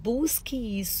favor, busque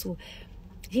isso.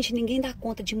 Gente, ninguém dá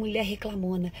conta de mulher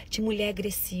reclamona, de mulher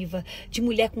agressiva, de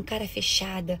mulher com cara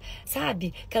fechada,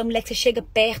 sabe? Aquela mulher que você chega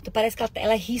perto, parece que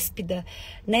ela é ríspida,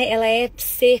 né? Ela é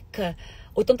seca,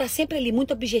 ou então tá sempre ali,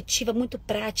 muito objetiva, muito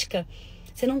prática.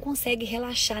 Você não consegue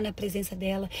relaxar na presença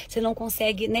dela, você não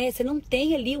consegue, né? Você não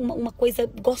tem ali uma coisa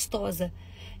gostosa,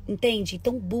 entende?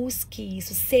 Então busque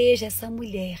isso, seja essa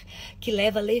mulher que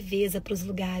leva leveza para os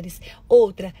lugares.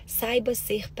 Outra, saiba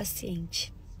ser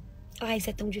paciente. Ah,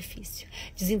 isso é tão difícil.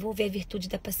 Desenvolver a virtude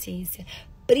da paciência,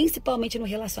 principalmente no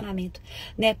relacionamento,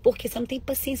 né? Porque você não tem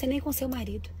paciência nem com seu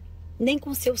marido, nem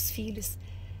com seus filhos.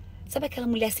 Sabe aquela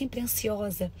mulher sempre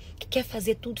ansiosa, que quer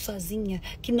fazer tudo sozinha,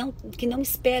 que não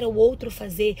espera o outro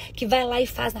fazer, que vai lá e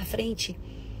faz na frente?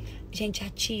 Gente,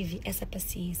 ative essa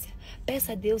paciência.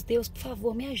 Peça a Deus, Deus, por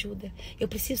favor, me ajuda. Eu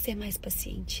preciso ser mais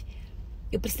paciente.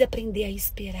 Eu preciso aprender a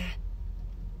esperar.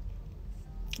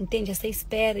 entende? Essa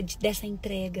espera dessa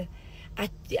entrega.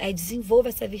 Aí desenvolva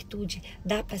essa virtude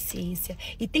da paciência.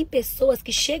 E tem pessoas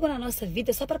que chegam na nossa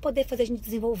vida só para poder fazer a gente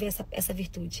desenvolver essa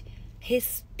virtude.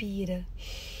 Respira.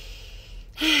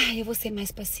 Eu vou ser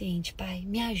mais paciente, Pai.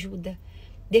 Me ajuda.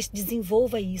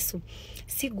 Desenvolva isso.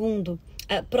 Segundo,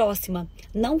 próxima,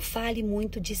 não fale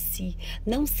muito de si.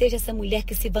 Não seja essa mulher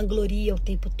que se vangloria o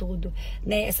tempo todo,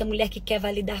 né? Essa mulher que quer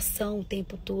validação o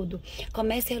tempo todo.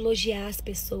 Comece a elogiar as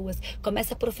pessoas.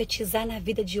 Comece a profetizar na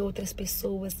vida de outras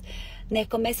pessoas, né?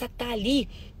 Comece a estar ali.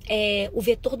 O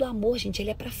vetor do amor, gente, ele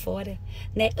é pra fora,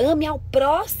 né? Ame ao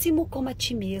próximo como a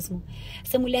ti mesmo.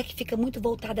 Essa mulher que fica muito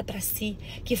voltada pra si,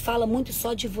 que fala muito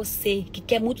só de você, que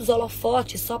quer muitos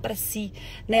holofotes só pra si,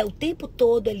 né? O tempo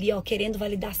todo ali, ó, querendo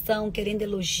validação, querendo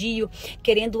elogio,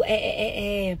 querendo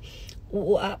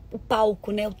o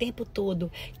palco, né? O tempo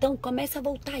todo. Então, começa a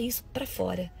voltar isso pra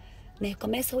fora, né?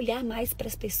 Começa a olhar mais para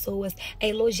as pessoas, a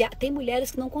elogiar. Tem mulheres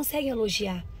que não conseguem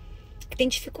elogiar, que tem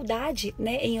dificuldade,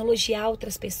 né, em elogiar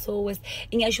outras pessoas,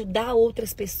 em ajudar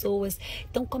outras pessoas.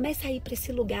 Então começa a ir para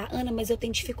esse lugar. Ana, mas eu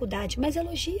tenho dificuldade. Mas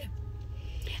elogia.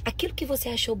 Aquilo que você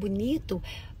achou bonito,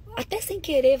 até sem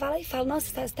querer, vai lá e fala, nossa,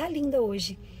 você está linda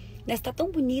hoje, né? Você está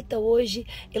tão bonita hoje.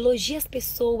 Elogie as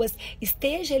pessoas.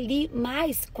 Esteja ali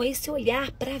mais com esse olhar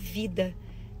para a vida,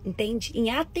 entende? Em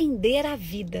atender a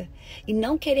vida e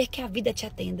não querer que a vida te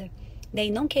atenda, né?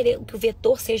 E não querer que o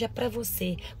vetor seja para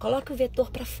você. Coloque o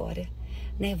vetor para fora,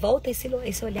 né? Volta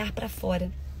esse olhar para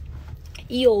fora.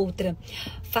 E outra,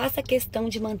 faça questão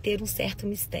de manter um certo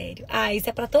mistério. Isso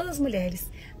é para todas as mulheres,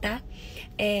 tá?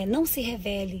 Não se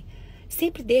revele.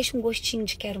 Sempre deixe um gostinho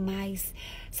de quero mais,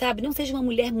 sabe? Não seja uma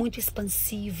mulher muito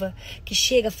expansiva, que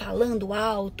chega falando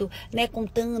alto, né?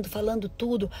 Contando, falando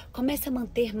tudo. Comece a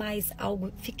manter mais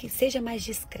algo, seja mais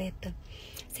discreta,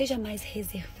 seja mais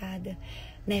reservada,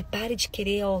 né? Pare de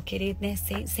querer, né?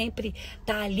 Sempre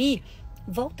tá ali.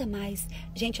 Volta mais.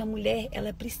 Gente, a mulher,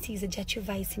 ela precisa de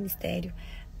ativar esse mistério,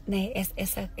 né?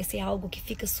 Esse algo que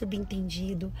fica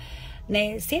subentendido,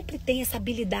 né? Sempre tem essa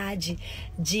habilidade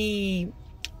de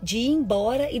ir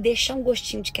embora e deixar um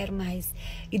gostinho de quero mais.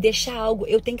 E deixar algo.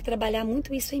 Eu tenho que trabalhar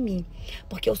muito isso em mim.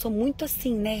 Porque eu sou muito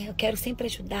assim, né? Eu quero sempre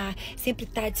ajudar, sempre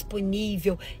estar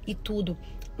disponível e tudo.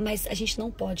 Mas a gente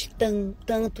não pode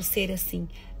tanto ser assim,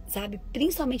 sabe?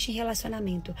 Principalmente em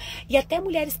relacionamento. E até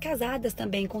mulheres casadas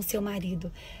também com seu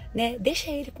marido, né?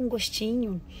 Deixa ele com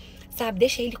gostinho, sabe?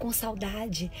 Deixa ele com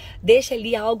saudade. Deixa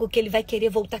ali algo que ele vai querer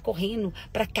voltar correndo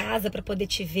para casa para poder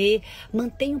te ver.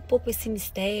 Mantém um pouco esse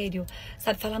mistério,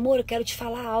 sabe? Fala, amor, eu quero te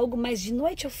falar algo, mas de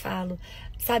noite eu falo.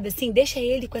 Sabe assim, deixa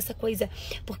ele com essa coisa,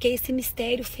 porque esse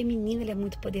mistério feminino, ele é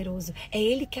muito poderoso. É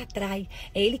ele que atrai,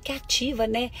 é ele que ativa,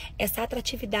 né? Essa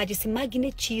atratividade, esse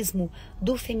magnetismo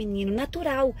do feminino,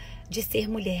 natural de ser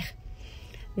mulher,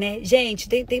 né? Gente,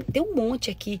 tem um monte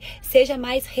aqui. Seja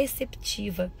mais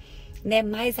receptiva, né?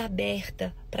 Mais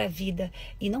aberta para a vida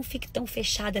e não fique tão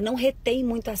fechada, não retém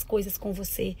muitas coisas com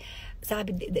você,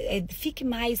 sabe? Fique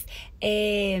mais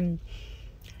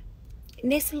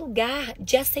nesse lugar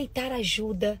de aceitar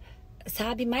ajuda,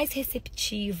 sabe? Mais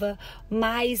receptiva,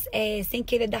 mais sem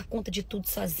querer dar conta de tudo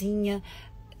sozinha,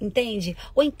 entende?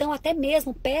 Ou então até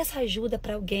mesmo peça ajuda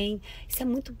para alguém. Isso é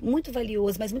muito, muito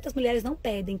valioso, mas muitas mulheres não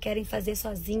pedem, querem fazer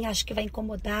sozinha, acham que vai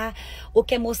incomodar ou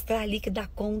quer mostrar ali que dá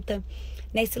conta.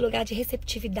 Nesse lugar de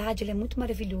receptividade, ele é muito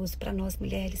maravilhoso para nós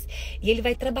mulheres. E ele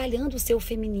vai trabalhando o seu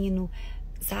feminino,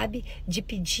 sabe? De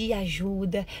pedir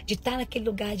ajuda, de estar naquele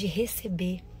lugar de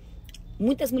receber.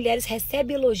 Muitas mulheres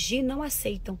recebem elogio e não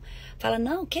aceitam. Fala,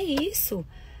 não, que isso?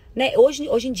 Né?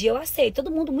 Hoje em dia eu aceito.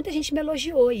 Muita gente me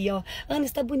elogiou aí, ó. Ana,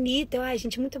 está bonita. Ai,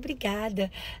 gente, muito obrigada.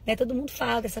 Né? Todo mundo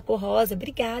fala dessa cor rosa.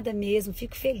 Obrigada mesmo,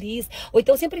 fico feliz. Ou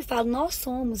então eu sempre falo, nós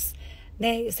somos.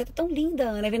 Né? Você tá tão linda,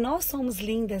 Ana. Nós somos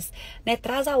lindas. Né?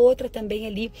 Traz a outra também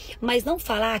ali. Mas não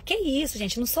fala, que isso,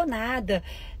 gente, não sou nada.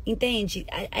 Entende?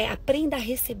 Aprenda a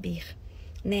receber.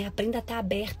 Né? Aprenda a estar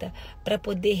aberta para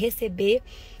poder receber.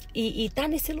 E tá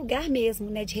nesse lugar mesmo,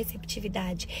 né, de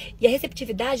receptividade. E a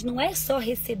receptividade não é só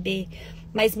receber,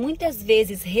 mas muitas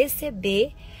vezes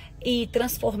receber e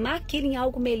transformar aquilo em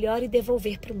algo melhor e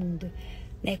devolver para o mundo.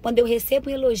 Né? Quando eu recebo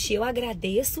um elogio, eu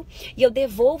agradeço e eu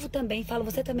devolvo também, falo,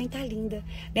 você também tá linda.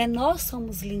 Né? Nós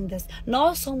somos lindas,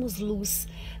 nós somos luz.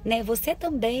 Né? Você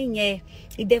também é.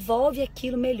 E devolve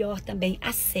aquilo melhor também.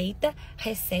 Aceita,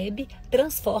 recebe,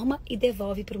 transforma e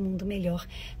devolve para o mundo melhor.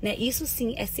 Né? Isso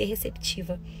sim é ser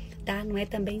receptiva. Tá? Não é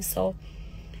também só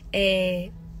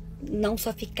não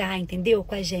só ficar, entendeu?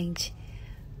 Com a gente.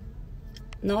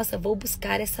 Nossa, vou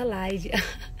buscar essa live.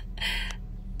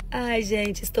 Ai,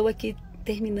 gente, estou aqui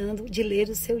terminando de ler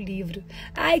o seu livro.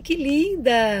 Ai, que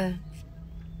linda!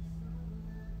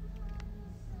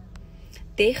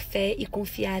 ter fé e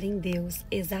confiar em Deus.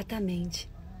 Exatamente.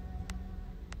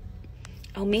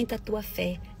 Aumenta a tua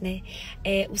fé, né?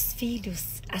 Os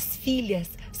filhos, as filhas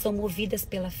são movidas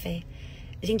pela fé.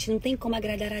 A gente não tem como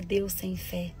agradar a Deus sem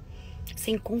fé,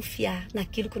 sem confiar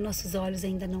naquilo que os nossos olhos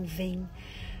ainda não veem,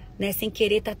 né? Sem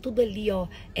querer tá tudo ali, ó.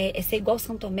 Ser igual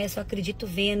São Tomé, só acredito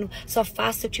vendo, só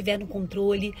faço se eu tiver no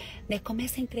controle, né?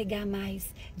 Começa a entregar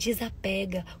mais,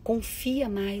 desapega, confia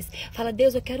mais. Fala,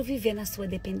 Deus, eu quero viver na sua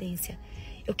dependência.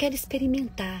 Eu quero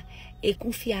experimentar e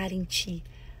confiar em Ti,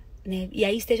 né? E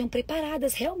aí estejam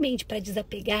preparadas realmente para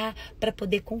desapegar, para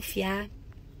poder confiar,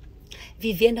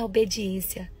 viver na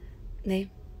obediência, né?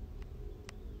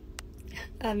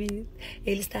 Amém.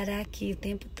 Ele estará aqui o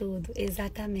tempo todo,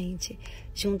 exatamente.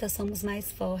 Juntas somos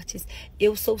mais fortes.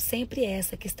 Eu sou sempre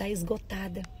essa que está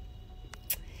esgotada.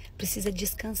 Precisa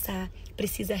descansar,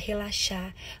 precisa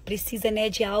relaxar, precisa, né,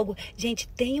 de algo. Gente,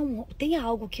 tenha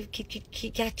algo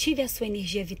que ative a sua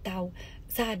energia vital,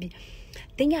 sabe?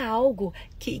 Tenha algo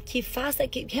que faça,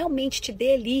 que realmente te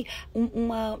dê ali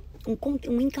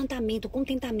um encantamento, um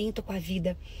contentamento com a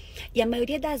vida. E a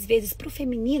maioria das vezes, para o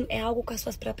feminino, é algo com as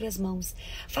suas próprias mãos.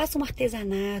 Faça um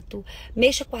artesanato,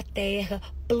 mexa com a terra,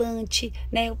 plante,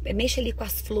 né? Mexa ali com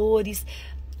as flores.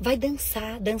 Vai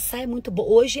dançar, dançar é muito bom.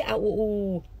 Hoje,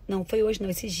 não, foi hoje não,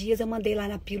 esses dias eu mandei lá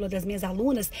na pílula das minhas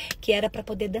alunas que era para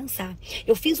poder dançar.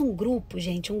 Eu fiz um grupo,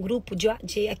 gente, um grupo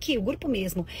aqui, o grupo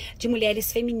mesmo, de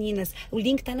mulheres femininas. O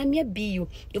link tá na minha bio.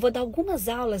 Eu vou dar algumas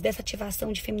aulas dessa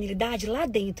ativação de feminilidade lá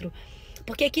dentro.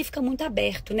 Porque aqui fica muito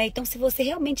aberto, né? Então, se você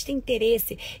realmente tem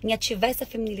interesse em ativar essa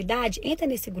feminilidade, entra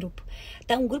nesse grupo.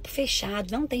 Tá um grupo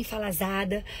fechado, não tem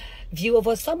falazada, viu? Eu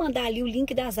vou só mandar ali o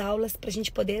link das aulas pra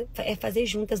gente poder fazer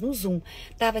juntas no Zoom,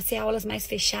 tá? Vai ser aulas mais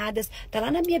fechadas, tá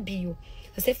lá na minha bio.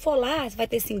 Se você for lá, vai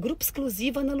ter, assim, grupo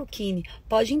exclusivo Ana Luquini.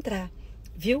 Pode entrar,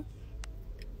 viu?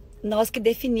 Nós que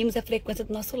definimos a frequência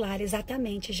do nosso lar,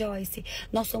 exatamente, Joyce.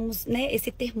 Nós somos, né,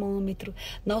 esse termômetro,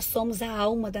 nós somos a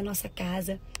alma da nossa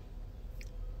casa.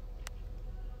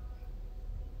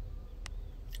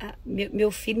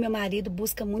 Meu filho, meu marido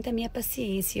busca muito a minha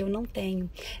paciência, eu não tenho.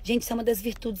 Gente, isso é uma das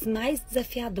virtudes mais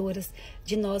desafiadoras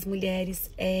de nós mulheres,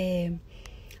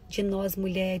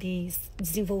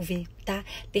 desenvolver, tá?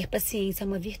 Ter paciência é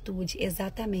uma virtude,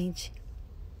 exatamente.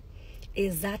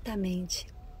 Exatamente.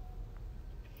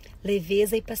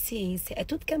 Leveza e paciência, é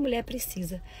tudo que a mulher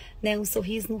precisa, né? Um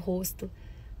sorriso no rosto.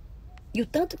 E o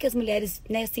tanto que as mulheres,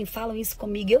 né, assim, falam isso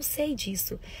comigo, eu sei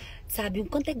disso, sabe? O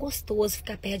quanto é gostoso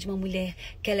ficar perto de uma mulher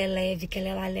que ela é leve, que ela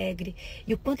é alegre.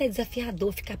 E o quanto é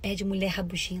desafiador ficar perto de mulher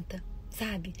rabugenta,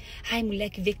 sabe? Ai, mulher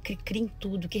que vê cri-cri em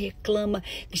tudo, que reclama,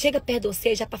 que chega perto de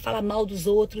você já para falar mal dos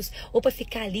outros, ou para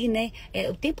ficar ali, né,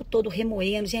 o tempo todo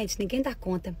remoendo. Gente, ninguém dá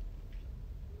conta.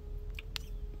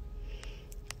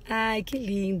 Ai, que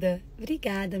linda.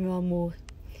 Obrigada, meu amor.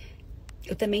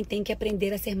 Eu também tenho que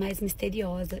aprender a ser mais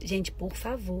misteriosa. Gente, por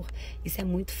favor, isso é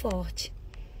muito forte.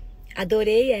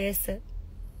 Adorei essa.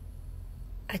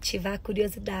 Ativar a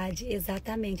curiosidade,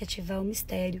 exatamente, ativar o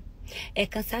mistério. É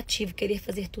cansativo querer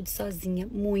fazer tudo sozinha,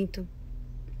 muito.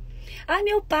 Ah,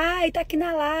 meu pai tá aqui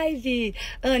na live.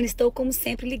 Ana, estou como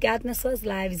sempre ligado nas suas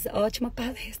lives. Ótima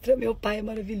palestra, meu pai é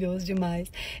maravilhoso demais.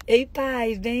 Ei,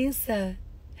 pai, benção.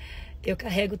 Eu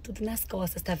carrego tudo nas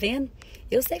costas, tá vendo?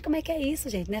 Eu sei como é que é isso,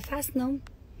 gente. Não é fácil, não.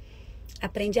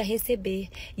 Aprende a receber.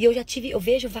 E eu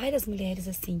vejo várias mulheres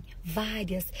assim,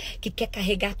 várias, que quer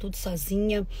carregar tudo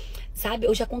sozinha, sabe?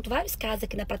 Eu já conto vários casos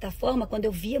aqui na plataforma, quando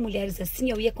eu via mulheres assim,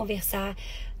 eu ia conversar,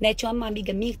 né? Tinha uma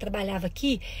amiga minha que trabalhava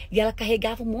aqui e ela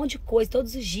carregava um monte de coisa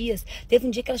todos os dias. Teve um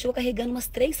dia que ela chegou carregando umas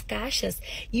 3 caixas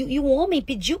e o homem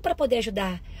pediu para poder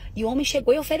ajudar. E o homem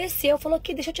chegou e ofereceu, falou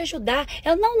aqui, deixa eu te ajudar.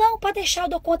 Ela, não, pode deixar, eu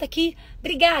dou conta aqui.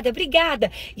 Obrigada,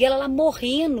 obrigada. E ela lá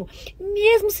morrendo,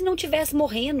 mesmo se não tivesse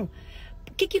morrendo.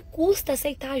 O que custa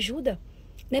aceitar ajuda?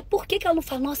 Né? Por que ela não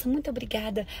fala, nossa, muito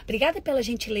obrigada, obrigada pela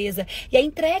gentileza. E aí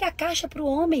entrega a caixa para o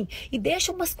homem e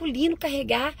deixa o masculino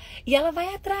carregar e ela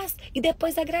vai atrás e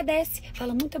depois agradece.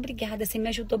 Fala, muito obrigada, você me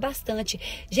ajudou bastante.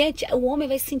 Gente, o homem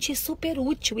vai se sentir super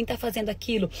útil em estar fazendo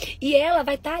aquilo. E ela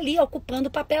vai estar ali ocupando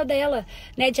o papel dela,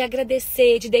 né? De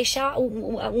agradecer, de deixar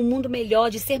o mundo melhor,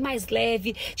 de ser mais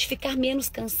leve, de ficar menos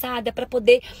cansada para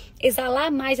poder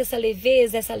exalar mais essa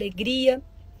leveza, essa alegria.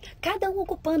 Cada um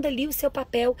ocupando ali o seu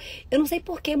papel. Eu não sei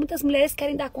por que muitas mulheres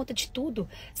querem dar conta de tudo,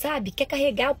 sabe? Quer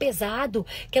carregar o pesado,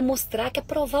 quer mostrar, quer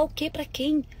provar o que para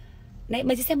quem, né?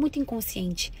 Mas isso é muito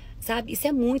inconsciente, sabe? Isso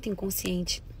é muito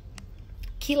inconsciente.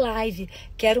 Que live!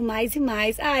 Quero mais e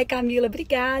mais. Ai, Camila,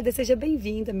 obrigada. Seja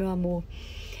bem-vinda, meu amor.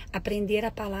 Aprender a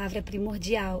palavra é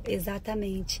primordial,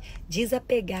 exatamente.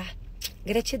 Desapegar.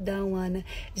 Gratidão, Ana.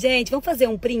 Gente, vamos fazer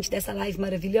um print dessa live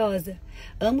maravilhosa?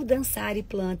 Amo dançar e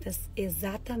plantas.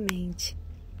 Exatamente.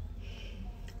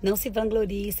 Não se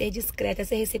vanglorie, ser discreta,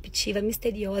 ser receptiva,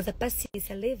 misteriosa,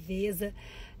 paciência, leveza.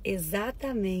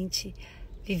 Exatamente.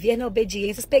 Viver na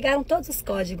obediência. Vocês pegaram todos os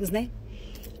códigos, né?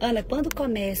 Ana, quando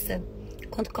começa?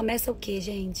 Quando começa o quê,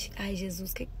 gente? Ai,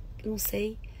 Jesus, que não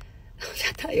sei.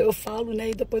 Já tá, eu falo,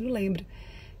 né? E depois não lembro.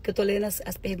 Que eu tô lendo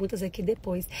as perguntas aqui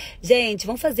depois. Gente,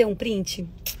 vamos fazer um print?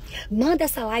 Manda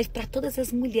essa live para todas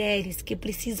as mulheres que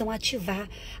precisam ativar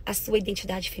a sua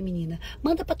identidade feminina.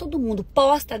 Manda para todo mundo.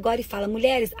 Posta agora e fala,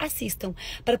 mulheres, assistam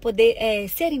para poder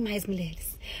serem mais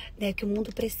mulheres. Né, que o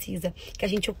mundo precisa. Que a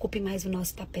gente ocupe mais o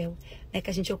nosso papel. Né,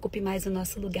 que a gente ocupe mais o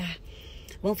nosso lugar.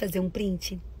 Vamos fazer um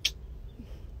print?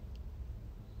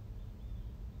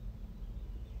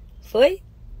 Foi?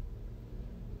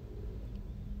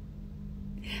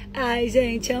 Ai,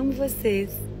 gente, amo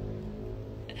vocês.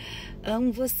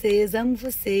 Amo vocês, amo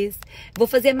vocês. Vou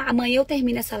fazer, amanhã eu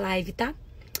termino essa live, tá?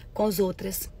 Com as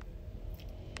outras.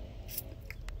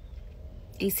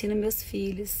 Ensino meus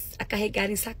filhos a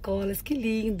carregarem sacolas. Que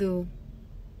lindo.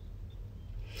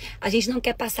 A gente não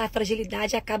quer passar a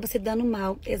fragilidade e acaba se dando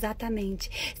mal. Exatamente.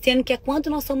 Sendo que é quando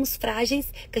nós somos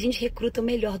frágeis que a gente recruta o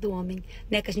melhor do homem,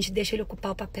 né? Que a gente deixa ele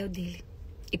ocupar o papel dele.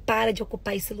 E para de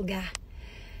ocupar esse lugar.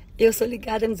 Eu sou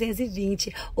ligada no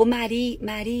 220. Ô Mari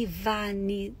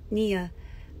Vania.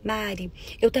 Mari,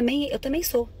 eu também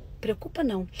sou. Preocupa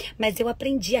não. Mas eu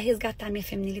aprendi a resgatar minha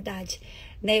feminilidade.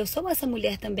 Né? Eu sou essa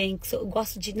mulher também, que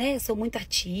gosto de, né? Sou muito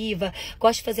ativa,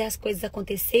 gosto de fazer as coisas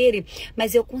acontecerem,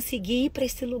 mas eu consegui ir para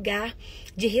esse lugar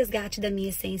de resgate da minha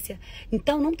essência.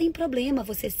 Então não tem problema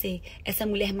você ser essa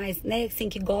mulher mais, né, assim,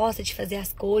 que gosta de fazer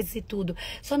as coisas e tudo.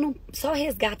 Só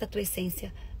resgata a tua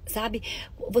essência. Sabe?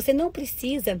 Você não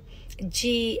precisa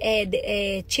de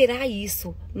tirar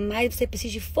isso, mas você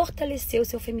precisa de fortalecer o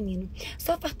seu feminino.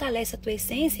 Só fortalece a tua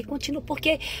essência e continua,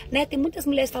 porque, né, tem muitas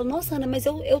mulheres que falam, nossa, Ana, mas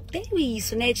eu tenho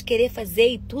isso, né, de querer fazer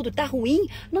e tudo, tá ruim?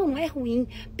 Não, não é ruim,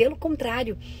 pelo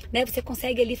contrário, né, você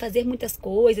consegue ali fazer muitas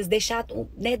coisas,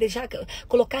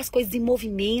 colocar as coisas em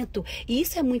movimento, e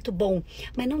isso é muito bom,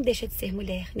 mas não deixa de ser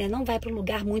mulher, né, não vai para um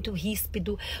lugar muito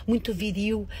ríspido, muito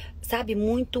viril, sabe,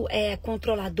 muito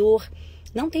controlador.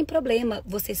 Não tem problema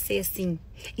você ser assim.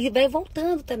 E vai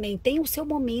voltando também. Tem o seu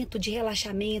momento de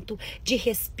relaxamento, de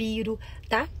respiro,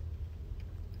 tá?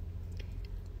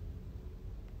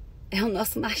 É o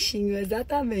nosso machinho,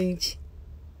 exatamente.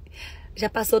 Já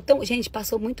passou tão... Gente,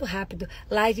 passou muito rápido.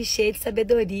 Live cheia de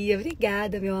sabedoria.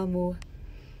 Obrigada, meu amor.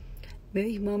 Meu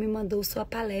irmão me mandou sua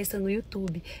palestra no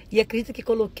YouTube. E acredita que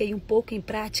coloquei um pouco em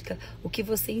prática o que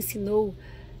você ensinou.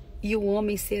 E o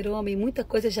homem ser homem, muita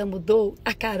coisa já mudou.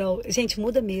 A Carol, gente,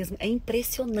 muda mesmo. É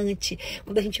impressionante.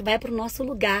 Quando a gente vai para o nosso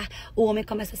lugar, o homem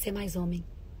começa a ser mais homem.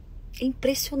 É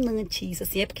impressionante isso,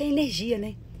 assim. É porque é energia,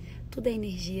 né? Tudo é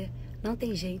energia. Não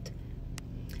tem jeito.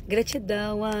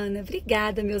 Gratidão, Ana.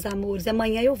 Obrigada, meus amores.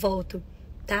 Amanhã eu volto,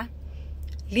 tá?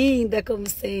 Linda, como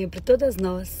sempre. Todas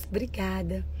nós.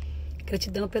 Obrigada.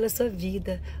 Gratidão pela sua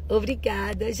vida.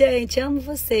 Obrigada. Gente, amo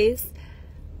vocês.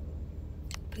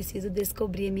 Preciso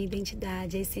descobrir a minha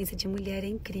identidade. A essência de mulher é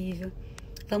incrível.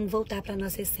 Vamos voltar para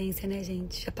nossa essência, né,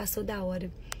 gente? Já passou da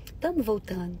hora. Estamos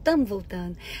voltando, estamos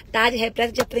voltando. Tarde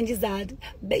repleta de aprendizado.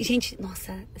 Gente,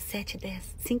 nossa, 7h10,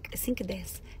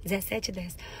 5h10,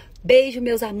 17h10. Beijo,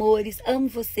 meus amores. Amo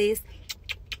vocês.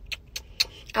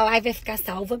 A live vai ficar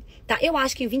salva, tá? Eu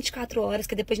acho que em 24 horas,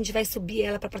 que depois a gente vai subir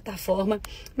ela pra plataforma.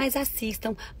 Mas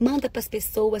assistam, manda pras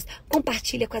pessoas,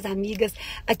 compartilha com as amigas.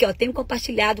 Aqui, ó, tenho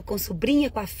compartilhado com sobrinha,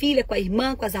 com a filha, com a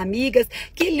irmã, com as amigas.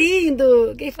 Que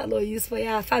lindo! Quem falou isso foi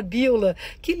a Fabiola.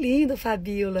 Que lindo,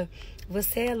 Fabiola.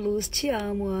 Você é luz, te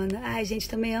amo, Ana. Ai, gente,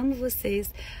 também amo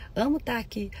vocês. Amo estar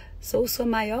aqui. Sou sua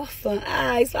maior fã.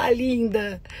 Ai, sua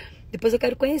linda. Depois eu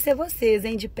quero conhecer vocês,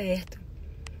 hein, de perto.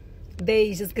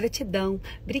 Beijos, gratidão.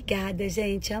 Obrigada,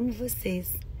 gente. Amo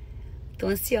vocês. Tô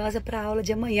ansiosa para a aula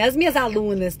de amanhã. As minhas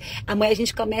alunas. Amanhã a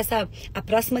gente começa a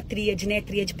próxima tríade, né?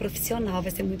 Tríade profissional.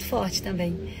 Vai ser muito forte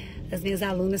também. As minhas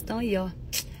alunas estão aí, ó.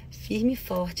 Firme e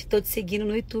forte. Tô te seguindo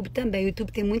no YouTube também. O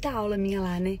YouTube tem muita aula minha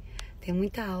lá, né? Tem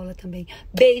muita aula também.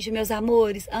 Beijo, meus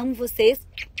amores. Amo vocês.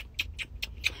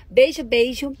 Beijo,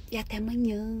 beijo. E até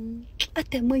amanhã.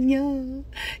 Até amanhã.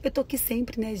 Eu tô aqui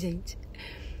sempre, né, gente?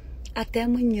 Até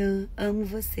amanhã. Amo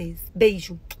vocês.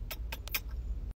 Beijo.